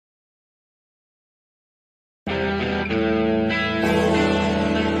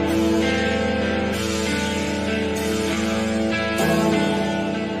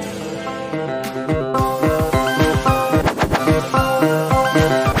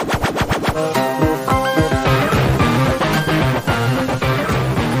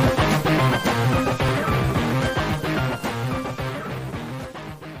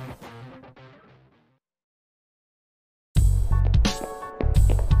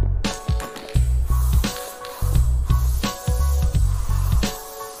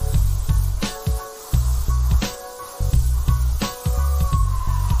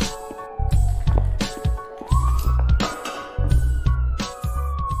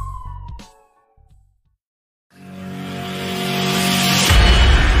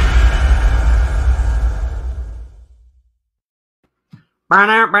Burn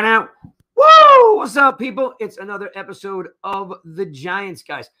out. Woo! What's up, people? It's another episode of The Giants,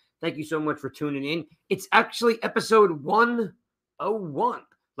 guys. Thank you so much for tuning in. It's actually episode 101.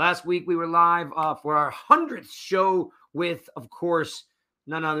 Last week, we were live for our 100th show with, of course,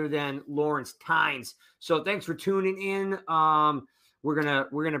 none other than Lawrence Tynes. So thanks for tuning in. We're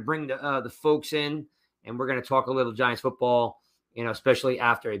gonna bring the folks in, and we're gonna talk a little Giants football. Especially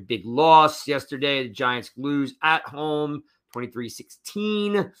after a big loss yesterday, the Giants lose at home,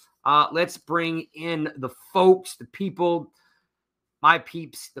 23-16. Let's bring in the folks, the people, my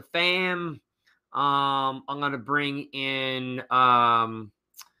peeps, the fam. I'm gonna bring in.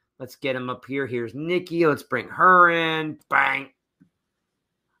 Let's get him up here. Here's Nikki. Let's bring her in. Bang.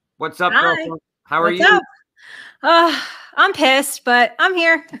 What's up, girlfriend? How are you? I'm pissed, but I'm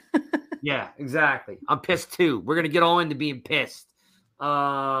here. Yeah, exactly. I'm pissed too. We're gonna get all into being pissed.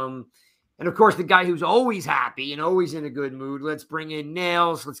 And of course, the guy who's always happy and always in a good mood. Let's bring in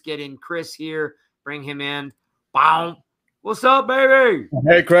Nails. Let's get in Chris here. Bring him in. Boom. What's up, baby?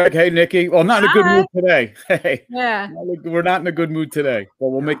 Hey, Craig. Hey, Nikki. Well, not in a good mood today. Hey, yeah, we're not in a good mood today, but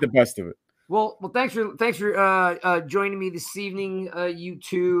we'll make the best of it. Well, thanks for joining me this evening, you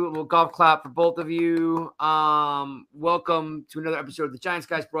two. A little golf clap for both of you. Welcome to another episode of the Giants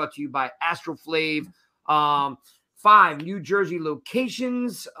Guys, brought to you by Astroflave. 5 New Jersey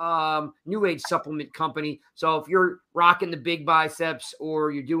locations, new age supplement company. So if you're rocking the big biceps or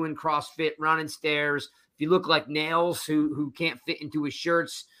you're doing CrossFit, running stairs, if you look like Nails who can't fit into his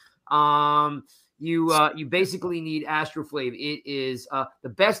shirts, you basically need Astroflave. It is the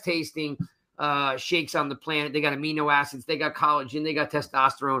best tasting shakes on the planet. They got amino acids, they got collagen, they got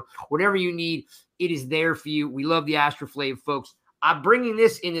testosterone. Whatever you need, it is there for you. We love the Astroflave, folks. I'm bringing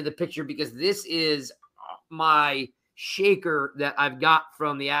this into the picture because this is my shaker that I've got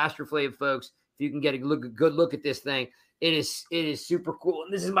from the Astroflave folks. If you can get a good look at this thing, it is super cool.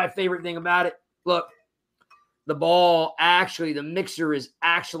 And this is my favorite thing about it. Look, the mixer is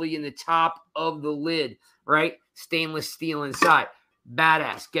actually in the top of the lid, right? Stainless steel inside.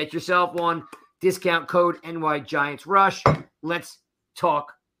 Badass. Get yourself one. Discount code NY Giants Rush. Let's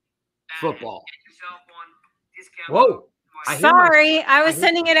talk football. Get yourself one. Discount Whoa. Sorry, I was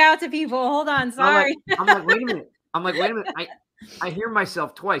sending it out to people. Hold on. Sorry. I'm like, wait a minute. I hear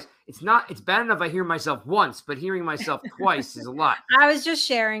myself twice. It's bad enough I hear myself once, but hearing myself twice is a lot. I was just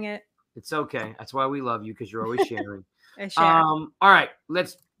sharing it. It's okay. That's why we love you, because you're always sharing. I share. All right.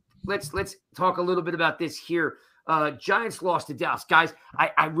 Let's talk a little bit about this here. Giants lost to Dallas. Guys,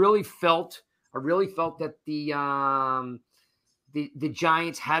 I really felt that the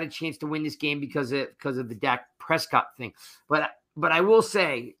Giants had a chance to win this game because of the Dak Prescott thing. But I will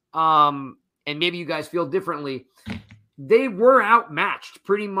say, and maybe you guys feel differently, they were outmatched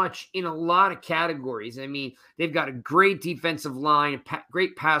pretty much in a lot of categories. I mean, they've got a great defensive line,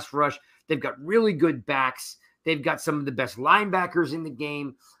 great pass rush. They've got really good backs. They've got some of the best linebackers in the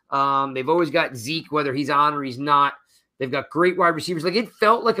game. They've always got Zeke, whether he's on or he's not. They've got great wide receivers. Like, it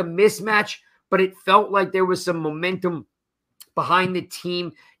felt like a mismatch, but it felt like there was some momentum behind the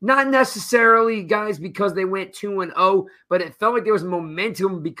team. Not necessarily, guys, because they went 2-0, but it felt like there was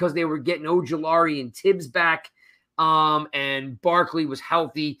momentum because they were getting Ojulari and Tibbs back, and Barkley was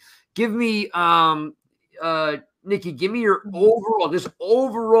healthy. Give me, Nikki, give me your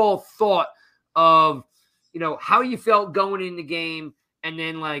overall thought of, how you felt going in the game, and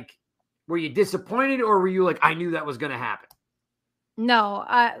then, like, were you disappointed, or were you like, I knew that was going to happen? No,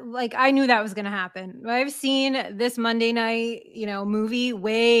 I knew that was going to happen. I've seen this Monday night, movie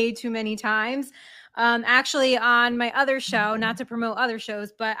way too many times. Actually, on my other show, not to promote other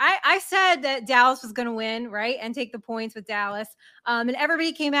shows, but I said that Dallas was going to win, right, and take the points with Dallas. And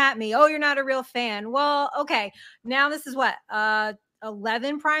everybody came at me. Oh, you're not a real fan. Well, okay. Now this is what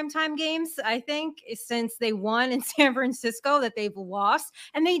 11 primetime games, I think, since they won in San Francisco that they've lost,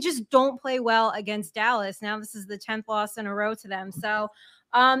 and they just don't play well against Dallas. Now this is the 10th loss in a row to them. So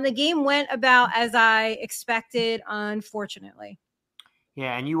the game went about as I expected, unfortunately.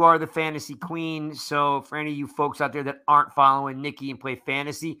 Yeah, and you are the fantasy queen. So for any of you folks out there that aren't following Nikki and play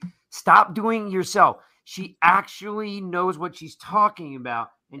fantasy, stop doing it yourself. She actually knows what she's talking about.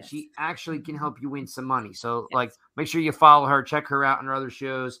 And yes, she actually can help you win some money. So, yes, make sure you follow her. Check her out on her other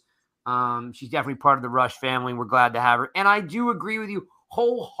shows. She's definitely part of the Rush family. We're glad to have her. And I do agree with you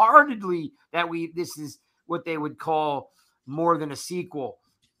wholeheartedly that this is what they would call more than a sequel.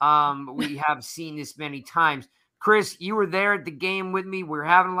 We have seen this many times. Chris, you were there at the game with me. We were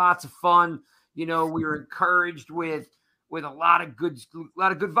having lots of fun. We were encouraged with a lot of good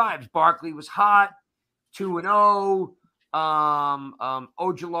vibes. Barkley was hot, 2-0.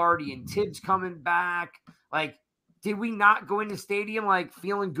 Ojulari and Tibbs coming back. Like, did we not go into the stadium like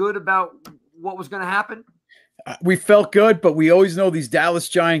feeling good about what was going to happen? We felt good, but we always know these Dallas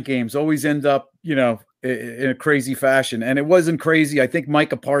Giant games always end up, in a crazy fashion. And it wasn't crazy. I think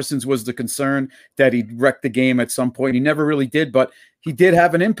Micah Parsons was the concern that he'd wreck the game at some point. He never really did, but he did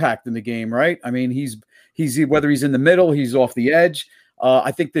have an impact in the game, right? I mean, he's whether he's in the middle, he's off the edge.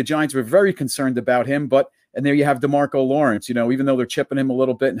 I think the Giants were very concerned about him, and there you have DeMarco Lawrence, even though they're chipping him a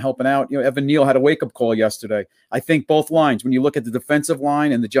little bit and helping out. Evan Neal had a wake-up call yesterday. I think both lines, when you look at the defensive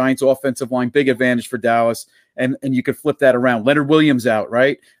line and the Giants' offensive line, big advantage for Dallas, and you could flip that around. Leonard Williams out,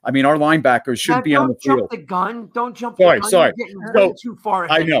 right? I mean, our linebackers should be on the field. Don't jump the gun. Don't jump the gun. Sorry. You're getting way too far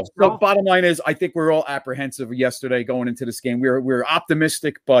ahead. I know. So bottom line is, I think we're all apprehensive yesterday going into this game. We're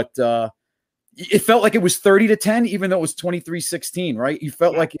optimistic, but it felt like it was 30-10, even though it was 23-16, right? You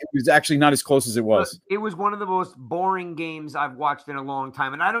felt like it was actually not as close as it was. It was one of the most boring games I've watched in a long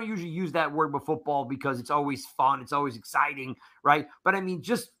time. And I don't usually use that word with football because it's always fun. It's always exciting, right? But I mean,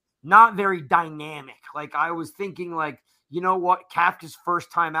 just not very dynamic. Like I was thinking like, you know what? Kafka's first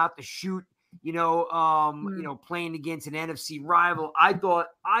time out to shoot, playing against an NFC rival. I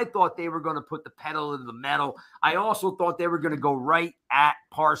thought they were going to put the pedal to the metal. I also thought they were going to go right at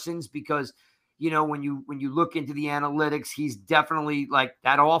Parsons because when you look into the analytics, he's definitely like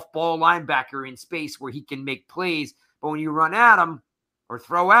that off-ball linebacker in space where he can make plays. But when you run at him or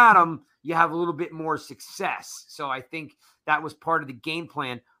throw at him, you have a little bit more success. So I think that was part of the game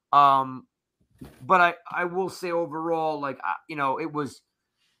plan. But I will say overall, like it was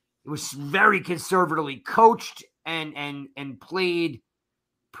very conservatively coached and played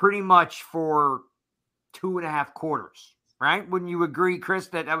pretty much for 2.5 quarters. Right? Wouldn't you agree, Chris,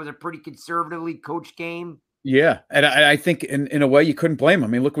 that was a pretty conservatively coached game? Yeah. And I think in a way you couldn't blame him. I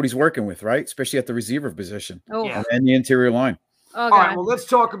mean, look what he's working with, right? Especially at the receiver position and the interior line. Oh, all right. Well, let's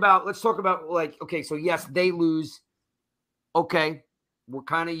talk about like, okay, so yes, they lose. Okay. We're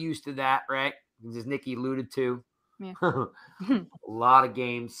kind of used to that, right? As Nikki alluded to. Yeah. A lot of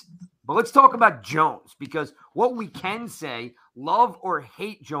games. But let's talk about Jones, because what we can say, love or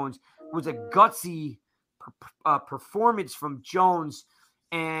hate Jones, was a gutsy performance from Jones,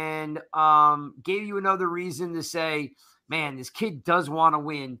 and gave you another reason to say, man, this kid does want to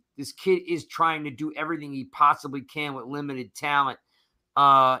win. This kid is trying to do everything he possibly can with limited talent.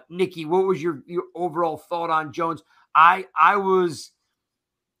 Nikki, what was your overall thought on Jones? I was,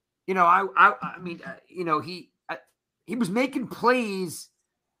 he was making plays,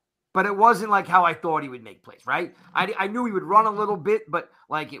 but it wasn't like how I thought he would make plays, right? I knew he would run a little bit, but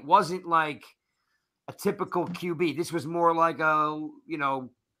like it wasn't like a typical QB. This was more like a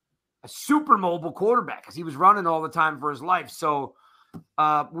super mobile quarterback because he was running all the time for his life. So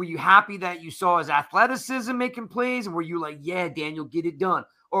were you happy that you saw his athleticism making plays? And were you like, yeah, Daniel, get it done?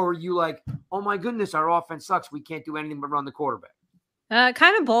 Or were you like, oh my goodness, our offense sucks. We can't do anything but run the quarterback?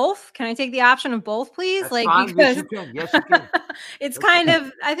 Kind of both. Can I take the option of both, please? That's fine. Because Yes, you can. It's kind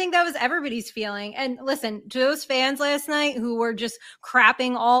of, I think that was everybody's feeling. And listen, to those fans last night who were just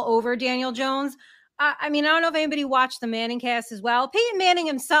crapping all over Daniel Jones, I mean, I don't know if anybody watched the Manning cast as well. Peyton Manning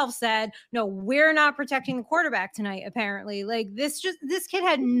himself said, no, we're not protecting the quarterback tonight, apparently. Like this kid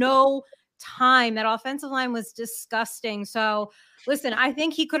had no time. That offensive line was disgusting. So listen, I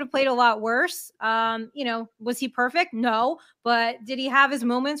think he could have played a lot worse. Was he perfect? No. But did he have his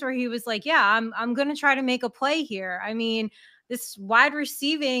moments where he was like, yeah, I'm going to try to make a play here? I mean, this wide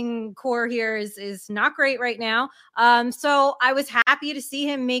receiving core here is not great right now. So I was happy to see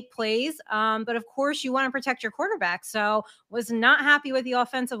him make plays. But of course you want to protect your quarterback. So was not happy with the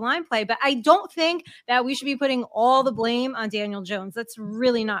offensive line play, but I don't think that we should be putting all the blame on Daniel Jones. That's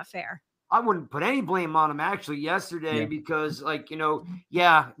really not fair. I wouldn't put any blame on him actually yesterday because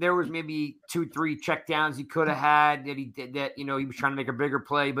there was maybe 2-3 checkdowns he could have had that he did that, he was trying to make a bigger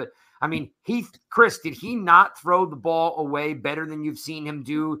play. But I mean, Chris, did he not throw the ball away better than you've seen him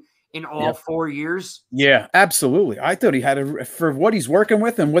do in all 4 years? Yeah, absolutely. I thought he had for what he's working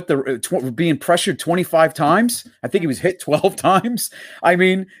with and what the being pressured 25 times. I think he was hit 12 times. I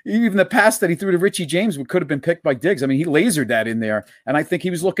mean, even the pass that he threw to Richie James could have been picked by Diggs. I mean, he lasered that in there, and I think he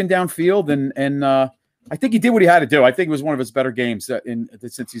was looking downfield, and I think he did what he had to do. I think it was one of his better games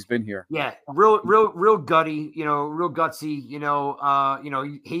since he's been here. Yeah, real gutty, real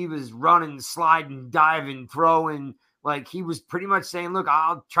gutsy. He was running, sliding, diving, throwing. Like he was pretty much saying, look,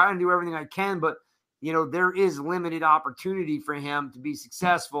 I'll try and do everything I can, but, there is limited opportunity for him to be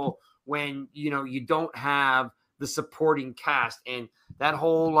successful when, you don't have the supporting cast. And that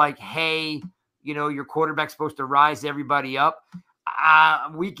whole like, hey, your quarterback's supposed to rise everybody up.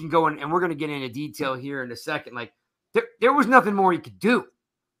 We can go in and we're going to get into detail here in a second. Like there was nothing more he could do.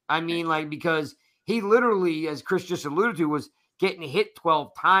 I mean, like, because he literally, as Chris just alluded to, was getting hit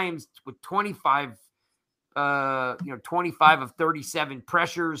 12 times with 25 of 37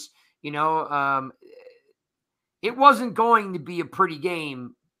 pressures. It wasn't going to be a pretty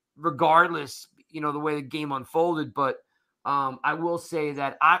game regardless, the way the game unfolded. But I will say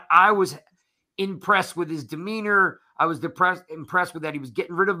that I was impressed with his demeanor. I was impressed with that he was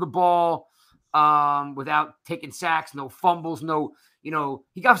getting rid of the ball without taking sacks, no fumbles,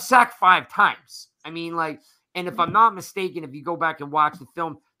 he got sacked 5 times. And if I'm not mistaken, if you go back and watch the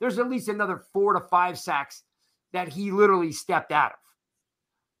film, there's at least another 4 to 5 sacks that he literally stepped out of.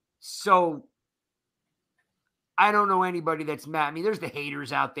 So I don't know anybody that's mad. There's the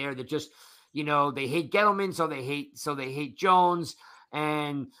haters out there that just, they hate Gettleman, so they hate Jones.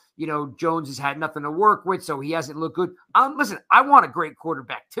 And, Jones has had nothing to work with, so he hasn't looked good. Listen, I want a great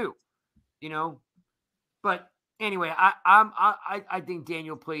quarterback too, But anyway, I think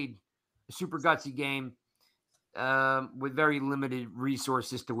Daniel played a super gutsy game with very limited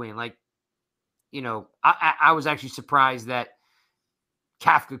resources to win. I was actually surprised that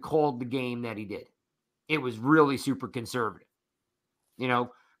Kafka called the game that he did. It was really super conservative.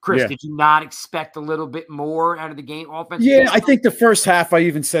 Chris, did you not expect a little bit more out of the game offense? Yeah, I think the first half, I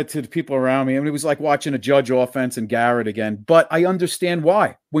even said to the people around me, it was like watching a Judge offense and Garrett again. But I understand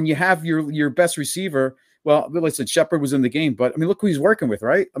why. When you have your best receiver, well, listen, Shepard was in the game, but look who he's working with,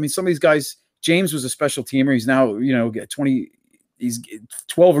 right? Some of these guys, James was a special teamer. He's now, he's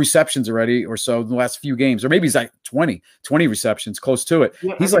 12 receptions already or so in the last few games, or maybe he's like 20 receptions, close to it.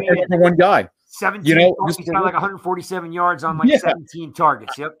 Yeah, he's like the number one guy. 17, he's got like 147 yards on 17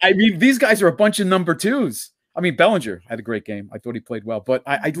 targets. Yep. These guys are a bunch of number twos. Bellinger had a great game. I thought he played well, but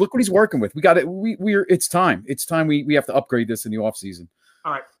I look what he's working with. We got it. It's time. It's time we have to upgrade this in the offseason.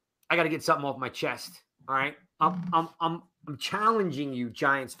 All right. I got to get something off my chest. All right. I'm challenging you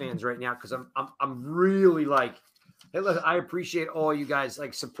Giants fans right now, because I'm really hey, listen, I appreciate all you guys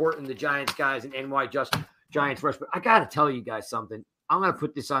supporting the Giants guys and NY Giants Rush, but I got to tell you guys something. I'm going to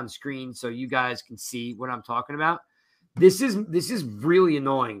put this on screen so you guys can see what I'm talking about. This is really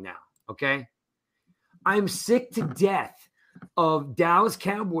annoying now, okay? I'm sick to death of Dallas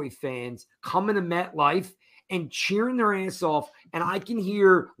Cowboy fans coming to MetLife and cheering their ass off, and I can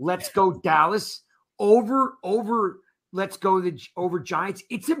hear "Let's go Dallas" over "Let's go over Giants."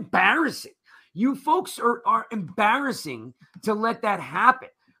 It's embarrassing. You folks are embarrassing to let that happen.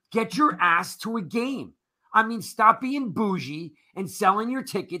 Get your ass to a game. Stop being bougie and selling your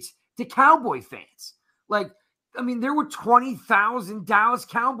tickets to Cowboy fans. There were 20,000 Dallas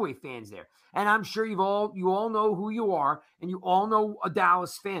Cowboy fans there. And I'm sure you all know who you are, and you all know a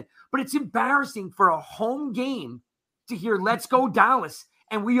Dallas fan. But it's embarrassing for a home game to hear "Let's go Dallas,"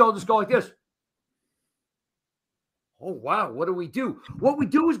 and we all just go like this. Oh, wow, what do we do? What we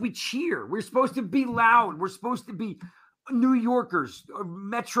do is we cheer. We're supposed to be loud. We're supposed to be New Yorkers, or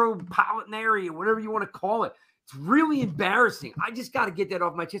metropolitan area, whatever you want to call it. It's really embarrassing. I just got to get that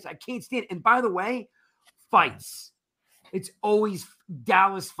off my chest. I can't stand it. And by the way, fights. It's always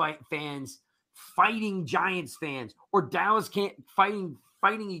Dallas fans fighting Giants fans, or Dallas can't fighting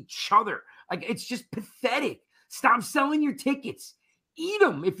each other. It's just pathetic. Stop selling your tickets. Eat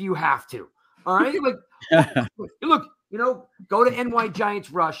them if you have to. All right? Look, go to NY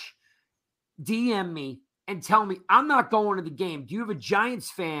Giants Rush, DM me, and tell me I'm not going to the game. Do you have a Giants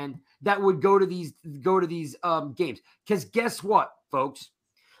fan that would go to these games? Because guess what, folks?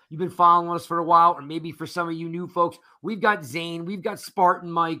 You've been following us for a while, or maybe for some of you new folks, we've got Zane, we've got Spartan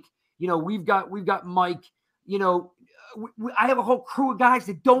Mike, we've got Mike. I have a whole crew of guys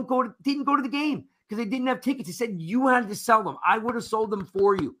that didn't go to the game because they didn't have tickets. They said you had to sell them. I would have sold them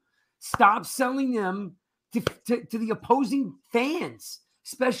for you. Stop selling them to the opposing fans,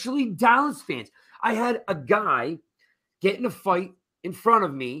 especially Dallas fans. I had a guy get in a fight in front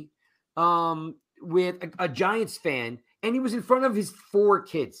of me with a Giants fan, and he was in front of his 4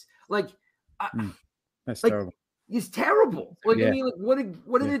 kids. That's terrible. It's terrible. Yeah. What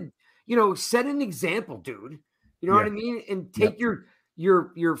did it, set an example, dude. You know what I mean? And take your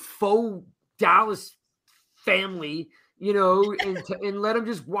faux Dallas family, and let him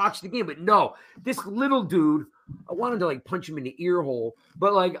just watch the game. But no, this little dude, I wanted to punch him in the ear hole,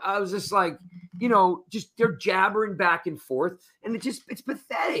 but I was just just they're jabbering back and forth, and it's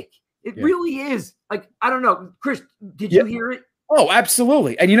pathetic. It really is. I don't know, Chris, did you hear it? Oh,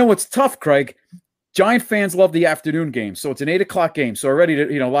 absolutely. And you know what's tough, Craig? Giant fans love the afternoon game, so it's an 8:00 game. So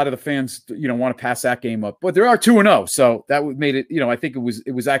already, a lot of the fans, want to pass that game up. But there are 2-0, so that made it. I think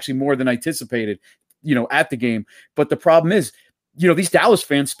it was actually more than anticipated, at the game. But the problem is, these Dallas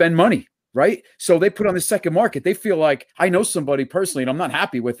fans spend money. right? So they put on the second market. They feel like, I know somebody personally, and I'm not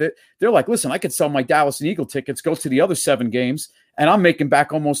happy with it. They're like, listen, I could sell my Dallas and Eagle tickets, go to the other 7 games, and I'm making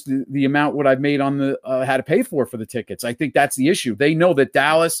back almost the amount what I've made on the had to pay for the tickets. I think that's the issue. They know that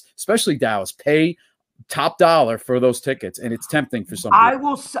Dallas, especially Dallas, pay top dollar for those tickets, and it's tempting for some people. I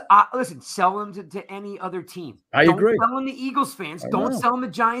will listen. Sell them to any other team. I agree. Don't sell them to Eagles fans. Don't sell them to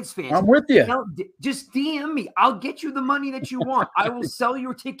Giants fans. I'm with you. Just DM me. I'll get you the money that you want. I will sell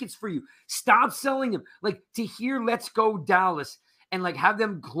your tickets for you. Stop selling them. Like, to hear "Let's Go Dallas" and like have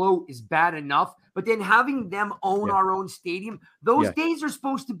them gloat is bad enough, but then having them own our own stadium, those days are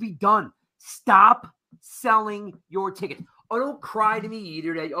supposed to be done. Stop selling your tickets. Oh, don't cry to me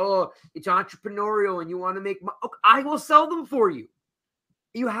either that, oh, it's entrepreneurial and you want to make money. Okay, I will sell them for you.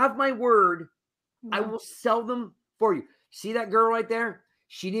 You have my word. I will sell them for you. See that girl right there?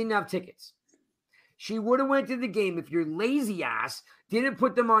 She didn't have tickets. She would have went to the game if your lazy ass didn't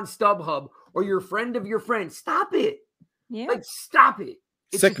put them on StubHub or your friend of your friend. Stop it. Yeah. Like, stop it.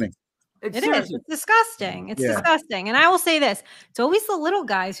 It's sickening. It is. It's disgusting. It's disgusting. And I will say this. It's always the little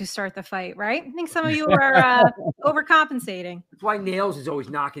guys who start the fight, right? I think some of you are overcompensating. That's why Nails is always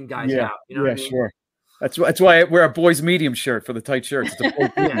knocking guys out. You know what I mean? Sure. That's why I wear a boy's medium shirt for the tight shirts. It's a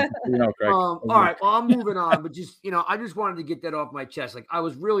Craig. All right. Well, I'm moving on, but just, I just wanted to get that off my chest. Like, I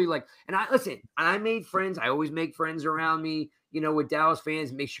was really like, and I made friends. I always make friends around me, with Dallas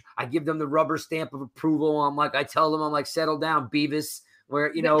fans. Make sure I give them the rubber stamp of approval. I tell them, settle down, Beavis.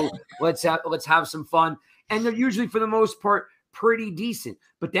 Where, let's have some fun. And they're usually, for the most part, pretty decent.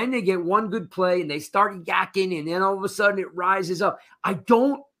 But then they get one good play and they start yakking, and then all of a sudden it rises up. I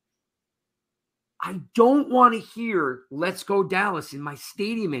don't want to hear "Let's Go Dallas" in my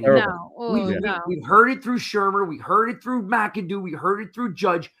stadium anymore. No. We've heard it through Shermer. We heard it through McAdoo. We heard it through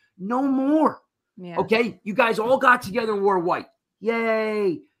Judge. No more. Yeah. Okay? You guys all got together and wore white.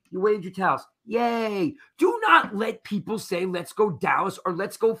 Yay. You waved your towels. Yay. Do not let people say "Let's Go Dallas" or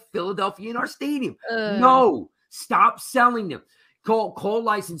 "Let's Go Philadelphia" in our stadium. No. Stop selling them. Call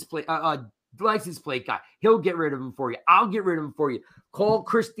license plate guy. He'll get rid of them for you. I'll get rid of them for you. Call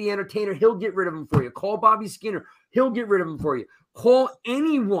Chris the Entertainer. He'll get rid of them for you. Call Bobby Skinner. He'll get rid of them for you. Call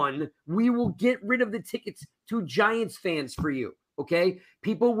anyone. We will get rid of the tickets to Giants fans for you. Okay?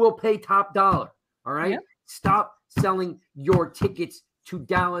 People will pay top dollar. All right? Yep. Stop selling your tickets to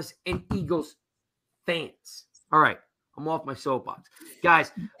Dallas and Eagles fans. All right. I'm off my soapbox.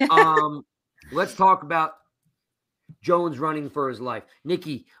 Guys, let's talk about Jones running for his life.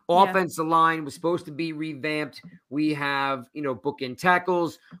 Nikki, offensive line was supposed to be revamped. We have, bookend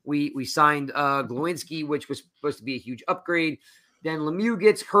tackles. We signed Glowinski, which was supposed to be a huge upgrade. Then Lemieux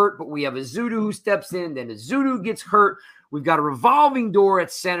gets hurt, but we have a Zudu who steps in. Then a Zudu gets hurt. We've got a revolving door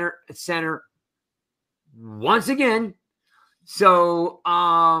at center once again. So,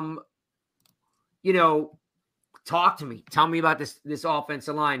 talk to me. Tell me about this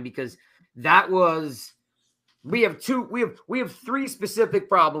offensive line, because that was. We have 3 specific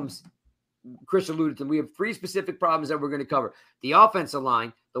problems. Chris alluded to them. We have 3 specific problems that we're going to cover: the offensive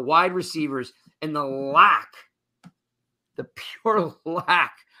line, the wide receivers, and the pure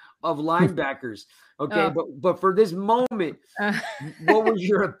lack of linebackers. Okay, but for this moment, what was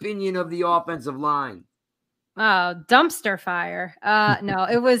your opinion of the offensive line? Oh, dumpster fire. No,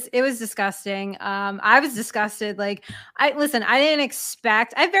 it was disgusting. I was disgusted. I didn't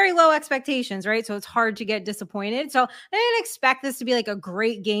expect, I have very low expectations, right? So it's hard to get disappointed. So I didn't expect this to be like a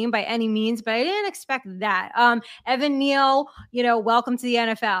great game by any means, but I didn't expect that. Evan Neal, welcome to the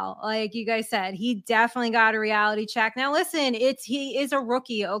NFL. Like you guys said, he definitely got a reality check. Now listen, he is a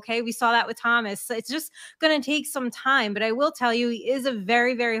rookie. Okay. We saw that with Thomas. So it's just going to take some time, but I will tell you, he is a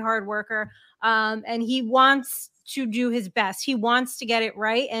very, very hard worker. And he wants to do his best. He wants to get it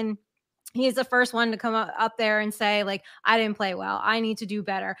right. And he is the first one to come up there and say, I didn't play well. I need to do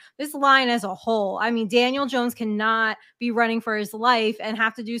better. This line as a whole, I mean, Daniel Jones cannot be running for his life and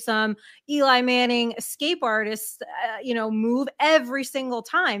have to do some Eli Manning escape artist, move every single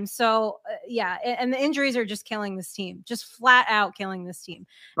time. So, and the injuries are just killing this team, just flat out killing this team.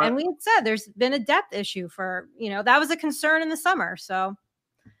 Right. And we had said there's been a depth issue for, that was a concern in the summer. So.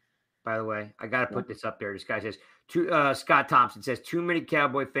 By the way, I got to put this up there. This guy says, Scott Thompson says, too many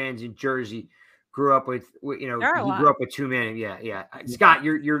Cowboy fans in Jersey grew up with, he grew up with too many. Yeah. Scott,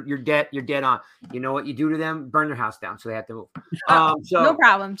 you're dead on. You know what you do to them? Burn their house down. So they have to move. So no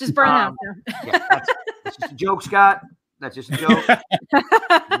problem. Just burn the house down. That's just a joke, Scott. That's just a joke.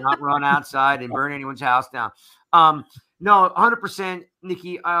 Not run outside and burn anyone's house down. No, 100%,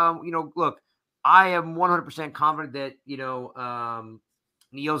 Nikki. Look, I am 100% confident that,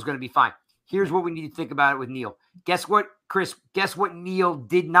 Neil's going to be fine. Here's what we need to think about it with Neil. Guess what, Chris? Guess what Neil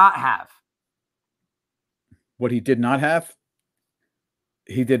did not have What he did not have?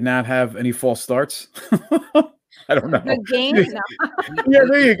 He did not have any false starts. I don't know. Good game. No. Yeah,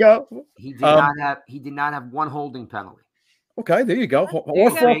 there you go. He did not have one holding penalty. Okay, there you go. There Or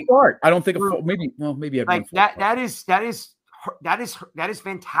you false go. start. I don't think maybe had Like one false that is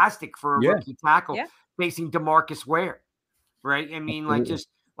fantastic for a rookie tackle facing DeMarcus Ware, right? I mean, like just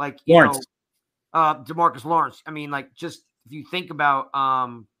like Lawrence. DeMarcus Lawrence. I mean, like just if you think about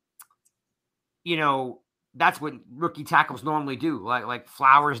that's what rookie tackles normally do. Like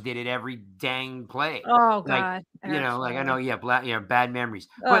Flowers did it every dang play. Oh like, God. I know, bad memories.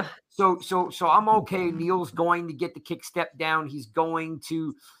 Ugh. But so I'm okay. Neal's going to get the kick step down. He's going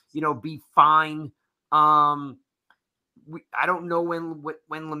to, be fine. I don't know when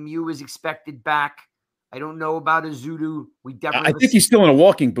Lemieux is expected back. I don't know about Azudu. I think he's still in a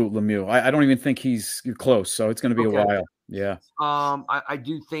walking boot, Lemieux. I don't even think he's close. So it's going to be a while. Yeah. I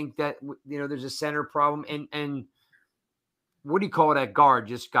do think that there's a center problem, and what do you call that guard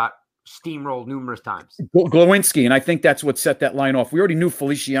just got steamrolled numerous times. Glowinski, and I think that's what set that line off. We already knew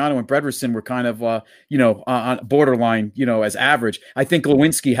Feliciano and Brederson were kind of on borderline, as average. I think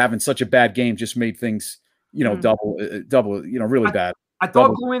Glowinski having such a bad game just made things double, really bad. I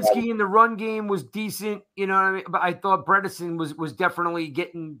thought Glowinski in the run game was decent, what I mean? But I thought Bredesen was definitely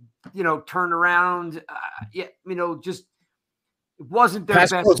getting, turned around. Just it wasn't their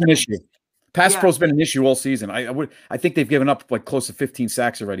best. Pro's an issue. Pass pro's been an issue all season. I think they've given up like close to 15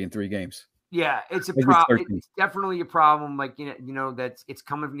 sacks already in 3 games. Yeah, it's a problem. It's definitely a problem. Like that it's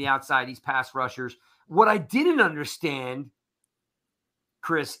coming from the outside. These pass rushers. What I didn't understand,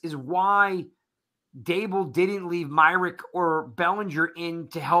 Chris, is why Dable didn't leave Myrick or Bellinger in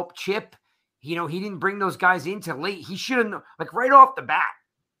to help Chip. He didn't bring those guys in till late. He should have, like right off the bat,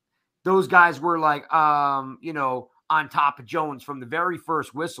 those guys were like, on top of Jones from the very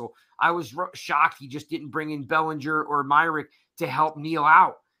first whistle. I was shocked he just didn't bring in Bellinger or Myrick to help Neal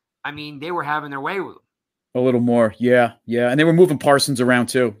out. I mean, they were having their way with him. A little more. Yeah. And they were moving Parsons around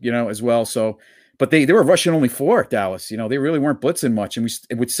too, as well. So, but they were rushing only 4 at Dallas. They really weren't blitzing much. And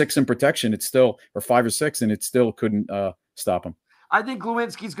with 6 in protection, it's still, or 5 or 6, and it still couldn't stop him. I think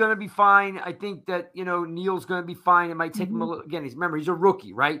Glowinski's going to be fine. I think that, Neal's going to be fine. It might take him a little, again, he's a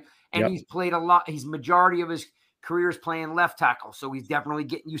rookie, right? And he's played a lot. He's majority of his career is playing left tackle. So he's definitely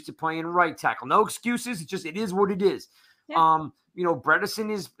getting used to playing right tackle. No excuses. It is what it is. Yeah.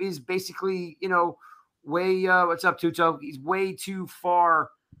 Bredesen is basically, way, what's up, Tuto? He's way too far.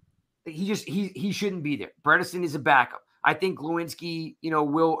 He shouldn't be there. Bredesen is a backup. I think Glowinski,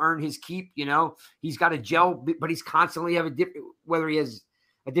 will earn his keep. He's got a gel, but he's constantly whether he has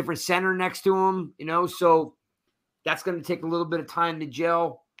a different center next to him, so that's going to take a little bit of time to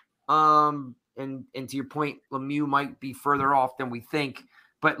gel. And to your point, Lemieux might be further off than we think.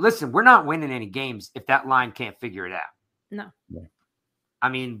 But listen, we're not winning any games if that line can't figure it out. No. I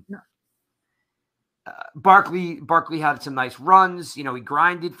mean, no. Barkley had some nice runs. He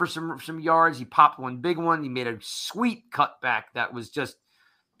grinded for some yards. He popped one big one. He made a sweet cutback that was just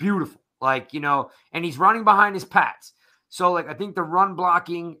beautiful. And he's running behind his Pats. So, I think the run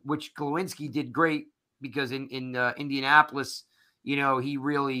blocking, which Glowinski did great because in Indianapolis, he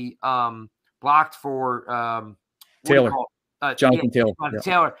really blocked for Taylor, Jonathan Taylor,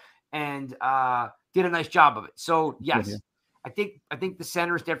 Taylor, and did a nice job of it. So yes, I think the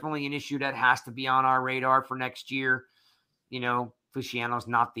center is definitely an issue that has to be on our radar for next year. Feliciano's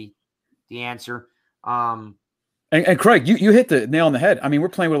not the answer. And Craig, you hit the nail on the head. I mean, we're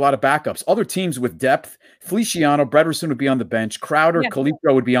playing with a lot of backups. Other teams with depth, Feliciano, Brederson would be on the bench. Crowder,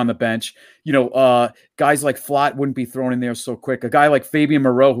 Calipro would be on the bench. Guys like Flott wouldn't be thrown in there so quick. A guy like Fabian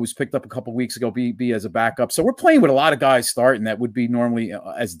Moreau, who's picked up a couple weeks ago, be as a backup. So we're playing with a lot of guys starting that would be normally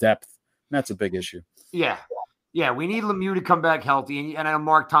as depth. And that's a big issue. Yeah. Yeah, we need Lemieux to come back healthy. And I know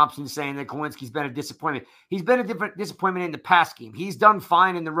Mark Thompson's saying that Glowinski's been a disappointment. He's been a different disappointment in the pass game. He's done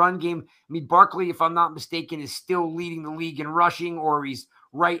fine in the run game. I mean, Barkley, if I'm not mistaken, is still leading the league in rushing, or he's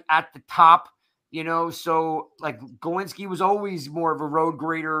right at the top, So, Glowinski was always more of a road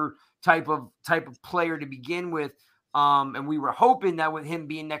grader type of player to begin with. And we were hoping that with him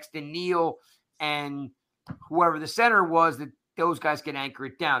being next to Neal and whoever the center was, that those guys can anchor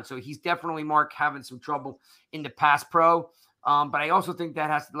it down. So he's definitely, Mark, having some trouble in the pass pro. But I also think that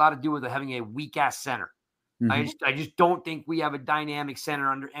has a lot to do with having a weak ass center. Mm-hmm. I just don't think we have a dynamic center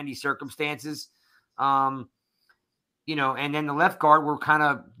under any circumstances. And then the left guard, we're kind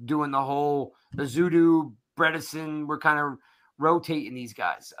of doing the whole Azudu, Bredesen, we're kind of rotating these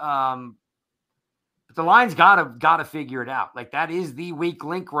guys. But the line's gotta figure it out. That is the weak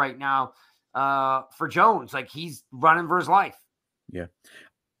link right now for Jones. He's running for his life. Yeah.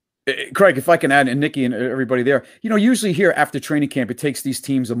 Craig, if I can add, and Nikki and everybody there, usually here after training camp, it takes these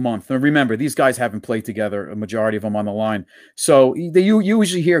teams a month. And remember, these guys haven't played together, a majority of them on the line. So you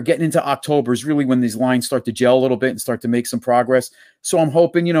usually hear getting into October is really when these lines start to gel a little bit and start to make some progress. So I'm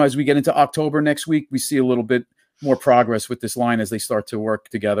hoping, as we get into October next week, we see a little bit more progress with this line as they start to work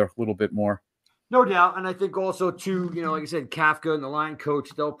together a little bit more. No doubt. And I think also, too, like I said, Kafka and the line coach,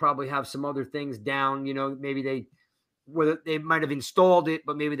 they'll probably have some other things down. Maybe whether they might have installed it,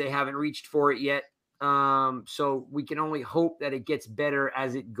 but maybe they haven't reached for it yet. So we can only hope that it gets better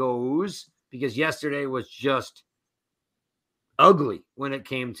as it goes, because yesterday was just ugly when it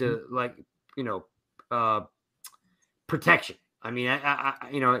came to protection. I mean,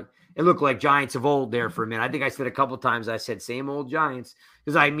 it looked like Giants of old there for a minute. I think I said a couple of times, I said same old Giants,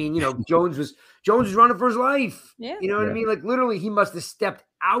 because Jones was running for his life. Yeah. You know what I mean? Like literally, he must have stepped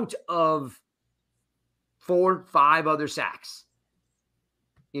out of 4, 5 other sacks.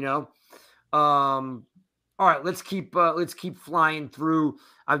 All right, let's keep flying through.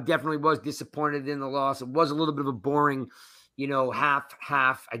 I definitely was disappointed in the loss. It was a little bit of a boring,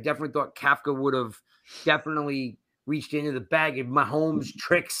 half. I definitely thought Kafka would have definitely reached into the bag of Mahomes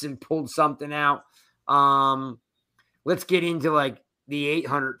tricks and pulled something out. Let's get into like the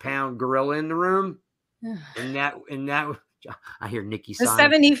 800-pound gorilla in the room. and that I hear Nikki the sign.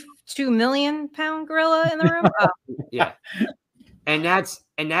 72 million pound gorilla in the room. Oh. Yeah. And that's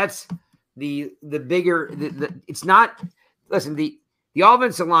the bigger it's not. Listen, the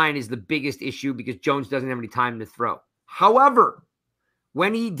offensive line is the biggest issue because Jones doesn't have any time to throw. However,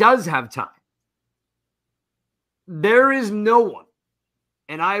 when he does have time, there is no one,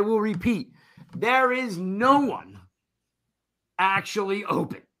 and I will repeat, there is no one actually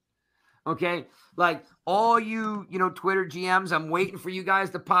open. Okay? Like all you Twitter GMs, I'm waiting for you guys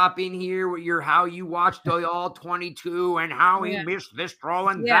to pop in here with how you watched all 22 and how he missed this throw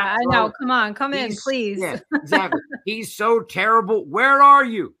and that throw. I know. Come on, come in, please. Yeah, exactly. He's so terrible. Where are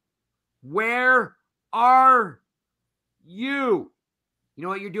you? Where are you? You know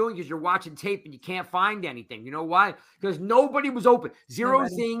what you're doing? Because you're watching tape and you can't find anything. You know why? Because nobody was open. Zero,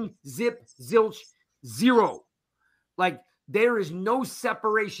 zing, zip, zilch, zero. Like, there is no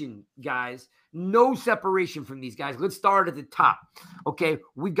separation, guys. No separation from these guys. Let's start at the top. Okay,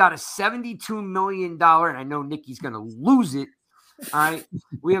 we've got a $72 million, and I know Nikki's going to lose it. All right,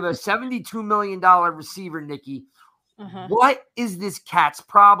 we have a $72 million receiver, Nikki. What is this cat's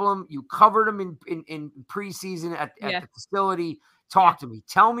problem? You covered him in preseason at the facility. Talk to me.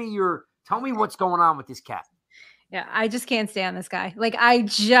 Tell me what's going on with this cat. Yeah, I just can't stand this guy. Like, I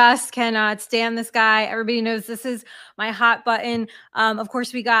just cannot stand this guy. Everybody knows this is my hot button. Of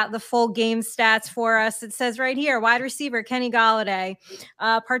course, we got the full game stats for us. It says right here, wide receiver Kenny Golladay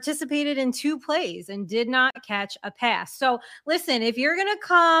participated in 2 plays and did not catch a pass. So listen, if you're going to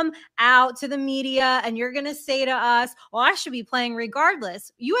come out to the media and you're going to say to us, well, I should be playing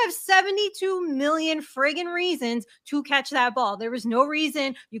regardless, you have 72 million friggin' reasons to catch that ball. There was no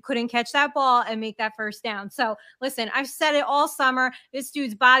reason you couldn't catch that ball and make that first down. So listen, I've said it all summer. This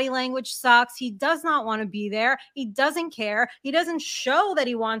dude's body language sucks. He does not want to be there. He doesn't care. He doesn't show that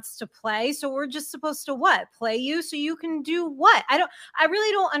he wants to play. So we're just supposed to what? Play you so you can do what? I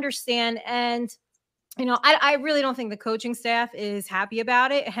really don't understand. And I really don't think the coaching staff is happy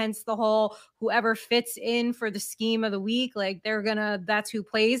about it. Hence the whole whoever fits in for the scheme of the week, like that's who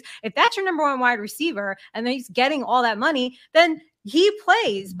plays. If that's your number 1 wide receiver and then he's getting all that money, then he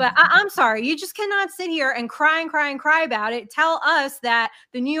plays. But I'm sorry, you just cannot sit here and cry about it. Tell us that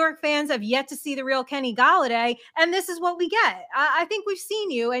the New York fans have yet to see the real Kenny Golladay, and this is what we get. I think we've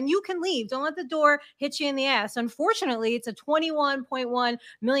seen you, and you can leave. Don't let the door hit you in the ass. Unfortunately, it's a $21.1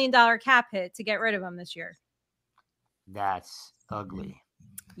 million cap hit to get rid of him this year. That's ugly.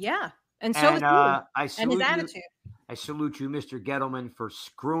 Yeah, and so is he, and his attitude. I salute you, Mr. Gettleman, for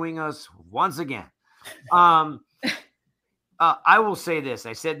screwing us once again. I will say this.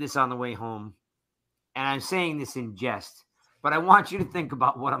 I said this on the way home, and I'm saying this in jest, but I want you to think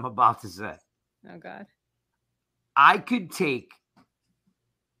about what I'm about to say. Oh, God. I could take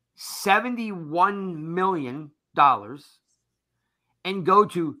 $71 million and go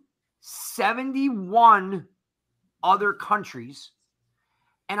to 71 other countries,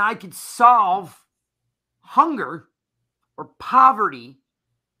 and I could solve hunger or poverty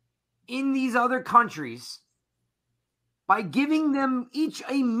in these other countries by giving them each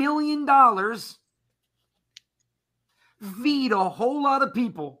 $1 million, feed a whole lot of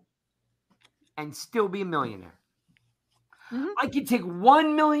people, and still be a millionaire. Mm-hmm. I could take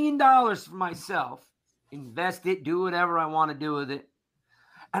 $1 million for myself, invest it, do whatever I want to do with it,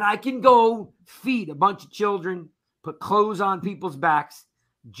 and I can go feed a bunch of children, put clothes on people's backs,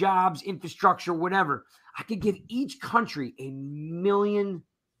 jobs, infrastructure, whatever. I could give each country $1 million.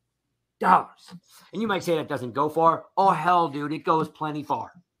 And you might say that doesn't go far. Oh, hell, dude, it goes plenty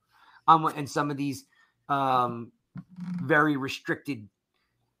far. In some of these very restricted,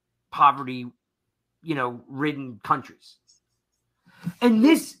 poverty, ridden countries. And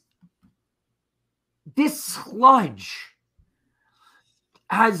this sludge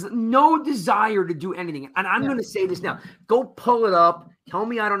has no desire to do anything. And I'm going to say this now. Go pull it up. Tell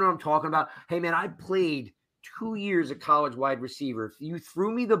me I don't know what I'm talking about. Hey, man, I played 2 years of college wide receiver. If you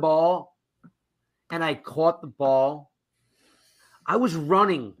threw me the ball and I caught the ball, I was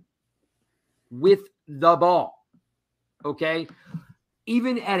running with the ball. Okay?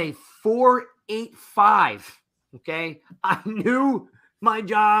 Even at a 4.85, okay, I knew my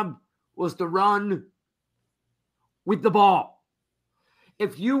job was to run with the ball.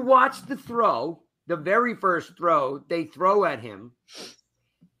 If you watch the throw, the very first throw they throw at him,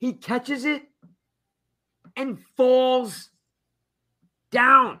 he catches it and falls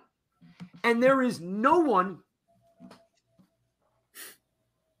down. And there is no one.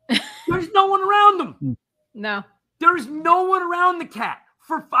 There's no one around them. No. There's no one around the cat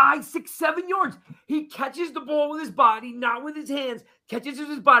for 5, 6, 7 yards. He catches the ball with his body, not with his hands, catches it with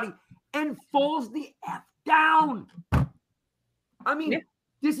his body, and falls the F down. I mean,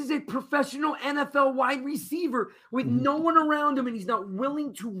 this is a professional NFL wide receiver with no one around him, and he's not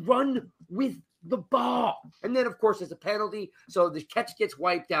willing to run with the ball. And then, of course, there's a penalty, so the catch gets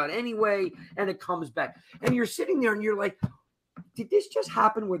wiped out anyway, and it comes back. And you're sitting there, and you're like, did this just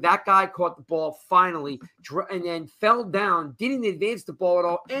happen where that guy caught the ball finally and then fell down, didn't advance the ball at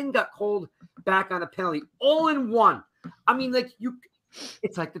all, and got called back on a penalty all in one? I mean,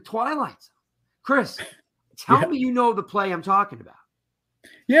 it's like the Twilight Zone. Chris, tell me you know the play I'm talking about.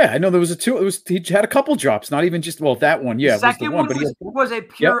 Yeah, I know there was he had a couple drops, not even just, that one. Yeah, the second one was a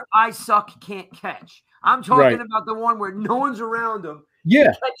pure I suck, can't catch. I'm talking about the one where no one's around him.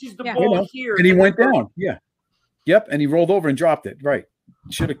 Yeah. He catches the ball here. And he went down. Yeah. Yep, and he rolled over and dropped it. Right.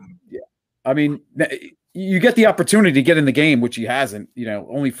 Should have. Yeah. I mean, you get the opportunity to get in the game, which he hasn't.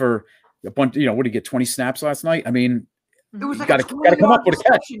 Only for a bunch. What did he get? 20 snaps last night. I mean, it was like got to come up with a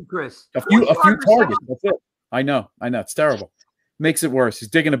catch. Chris. A few targets. That's it. I know. It's terrible. Makes it worse. He's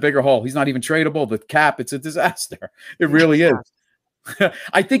digging a bigger hole. He's not even tradable. The cap, it's a disaster. It really is.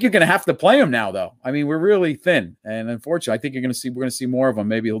 I think you're going to have to play him now, though. I mean, we're really thin, and unfortunately, I think we're going to see more of him.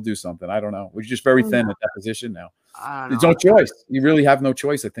 Maybe he'll do something. I don't know. We're just very thin at that position now. There's no choice. You really have no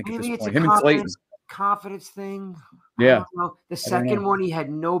choice. I think at this point. Him and Clayton. Confidence thing. Yeah. The second one, he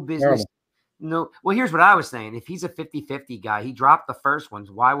had no business. Terrible. No. Well, here's what I was saying. If he's a 50-50 guy, he dropped the first ones.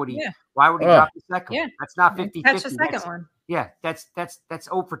 Why would he? Yeah. Why would he drop the second one? That's not 50-50. Catch the second one. Yeah, that's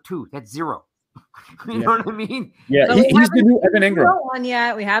 0 for 2. That's 0. You know what I mean? Yeah, so he's the new Evan Ingram. One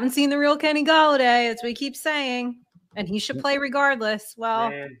yet. We haven't seen the real Kenny Golladay. That's what we keep saying, and he should play regardless.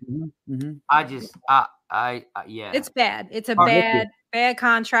 Well, I just, yeah, it's bad. It's a bad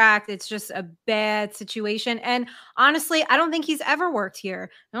contract. It's just a bad situation. And honestly, I don't think he's ever worked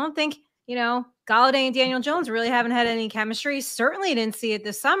here. I don't think Golladay and Daniel Jones really haven't had any chemistry. Certainly didn't see it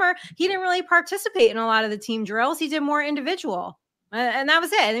this summer. He didn't really participate in a lot of the team drills. He did more individual. And that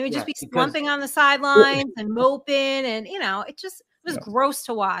was it. And he would just be slumping on the sidelines and moping. And, it was gross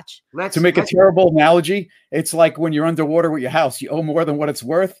to watch. To make a terrible analogy, it's like when you're underwater with your house, you owe more than what it's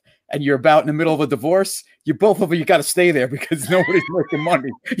worth, and you're about in the middle of a divorce. You got to stay there because nobody's making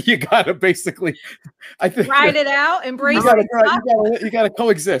money. You got to basically, I think, ride it out, embrace it. You got to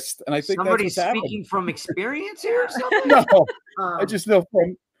coexist. And I think somebody's speaking from experience here or something. No, I just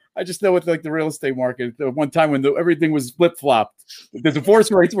know with like the real estate market, the one time when everything was flip flopped, the divorce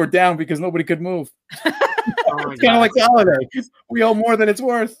rates were down because nobody could move. It's kind of like Holiday. We owe more than it's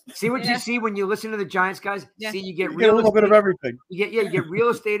worth. See what you see when you listen to the Giants guys? Yeah. See, you get a little bit of everything. You get real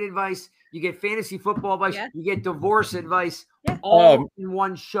estate advice, you get fantasy football advice, you get divorce advice, all in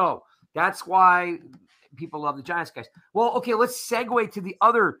one show. That's why people love the Giants guys. Well, okay, let's segue to the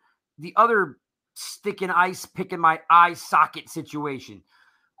other stick in ice, picking my eye socket situation.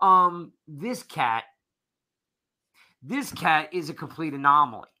 This cat is a complete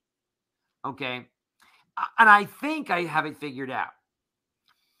anomaly. Okay. And I think I have it figured out.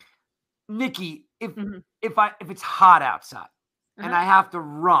 Nikki, if it's hot outside and I have to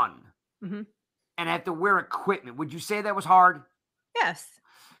run and I have to wear equipment, would you say that was hard? Yes.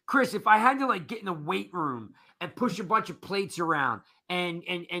 Chris, if I had to get in the weight room and push a bunch of plates around and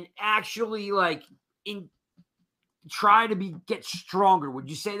actually try to get stronger, would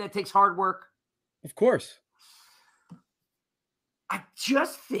you say that takes hard work? Of course. I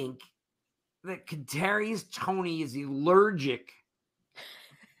just think that Kadarius Toney is allergic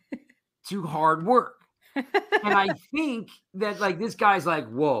to hard work. And I think that like this guy's like,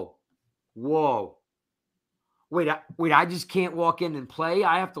 whoa. Wait, I just can't walk in and play.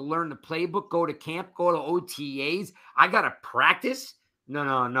 I have to learn the playbook, go to camp, go to OTAs. I got to practice. No.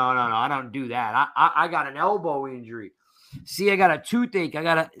 I don't do that. I got an elbow injury. See, I got a toothache. I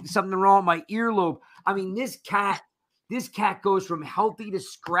got something wrong with my earlobe. I mean, this cat goes from healthy to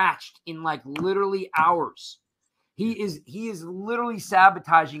scratched in like literally hours. He is literally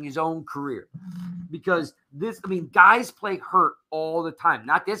sabotaging his own career because guys play hurt all the time.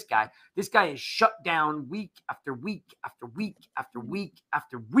 Not this guy. This guy is shut down week after week after week after week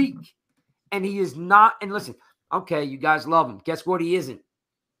after week. And he is not, and listen, okay, you guys love him. Guess what he isn't?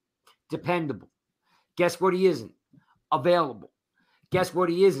 Dependable. Guess what he isn't? Available. Guess what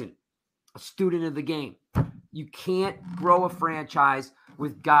he isn't? A student of the game. You can't grow a franchise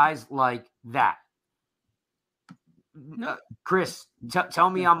with guys like that. Chris, tell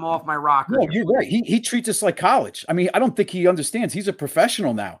me I'm off my rocker. No, you're right. He treats us like college. I mean, I don't think he understands. He's a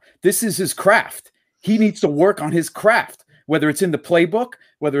professional now. This is his craft. He needs to work on his craft, whether it's in the playbook,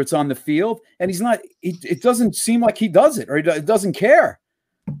 whether it's on the field. And he's not, it doesn't seem like he does it or he doesn't care.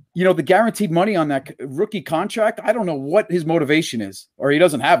 You know, the guaranteed money on that rookie contract, I don't know what his motivation is, or he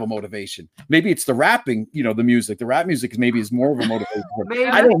doesn't have a motivation. Maybe it's the rapping, you know, the music. The rap music is more of a motivation.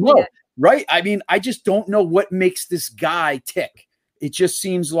 I don't know. Right? I mean, I just don't know what makes this guy tick. It just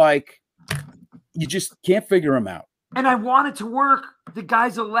seems like you just can't figure him out. And I want it to work. The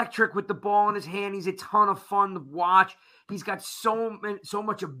guy's electric with the ball in his hand. He's a ton of fun to watch. He's got so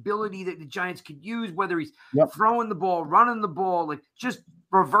much ability that the Giants could use, whether he's throwing the ball, running the ball, like just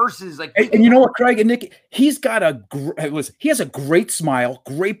reverses. Like, and you know what, Craig and Nick, he's got he has a great smile,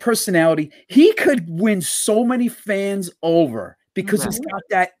 great personality. He could win so many fans over because he's got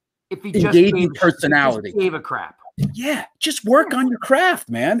that engaging personality. If he just gave a crap. Yeah, just work on your craft,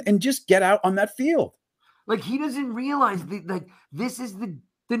 man, and just get out on that field. Like, he doesn't realize that, this is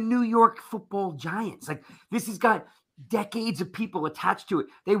the New York Football Giants. Like, this has got decades of people attached to it.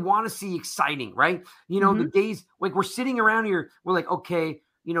 They want to see exciting, right? You know, the days, like, we're sitting around here, we're like, okay,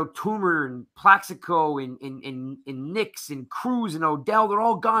 you know, Toomer and Plaxico and Nix and Cruz and Odell, they're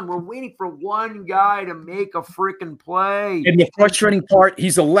all gone. We're waiting for one guy to make a freaking play. And the frustrating part,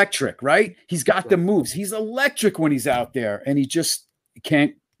 he's electric, right? He's got the moves. He's electric when he's out there, and he just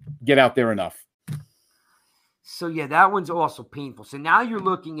can't get out there enough. So, yeah, that one's also painful. So now you're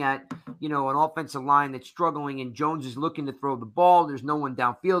looking at, you know, an offensive line that's struggling, and Jones is looking to throw the ball. There's no one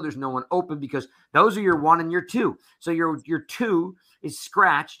downfield. There's no one open because those are your 1 and your 2. So your 2 is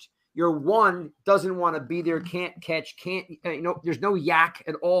scratched. Your 1 doesn't want to be there, can't catch, there's no yak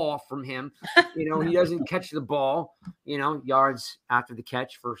at all from him. You know, he doesn't catch the ball, you know, yards after the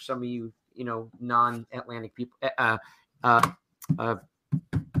catch for some of you, you know, non-Atlantic people,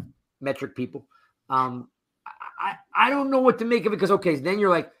 metric people. I don't know what to make of it because, okay, then you're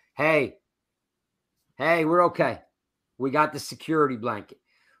like, hey, we're okay. We got the security blanket.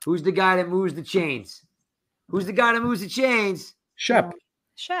 Who's the guy that moves the chains? Who's the guy that moves the chains? Shep.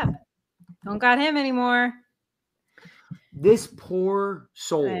 Don't got him anymore. This poor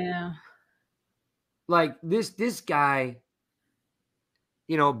soul. Yeah. Like this guy,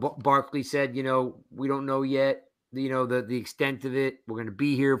 you know, Barkley said, you know, we don't know yet, you know, the extent of it. We're going to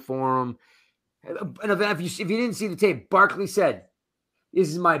be here for him. And if you didn't see the tape, Barkley said, this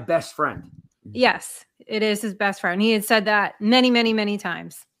is my best friend. Yes, it is his best friend. He had said that many, many, many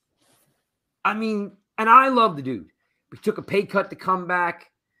times. I mean, and I love the dude. He took a pay cut to come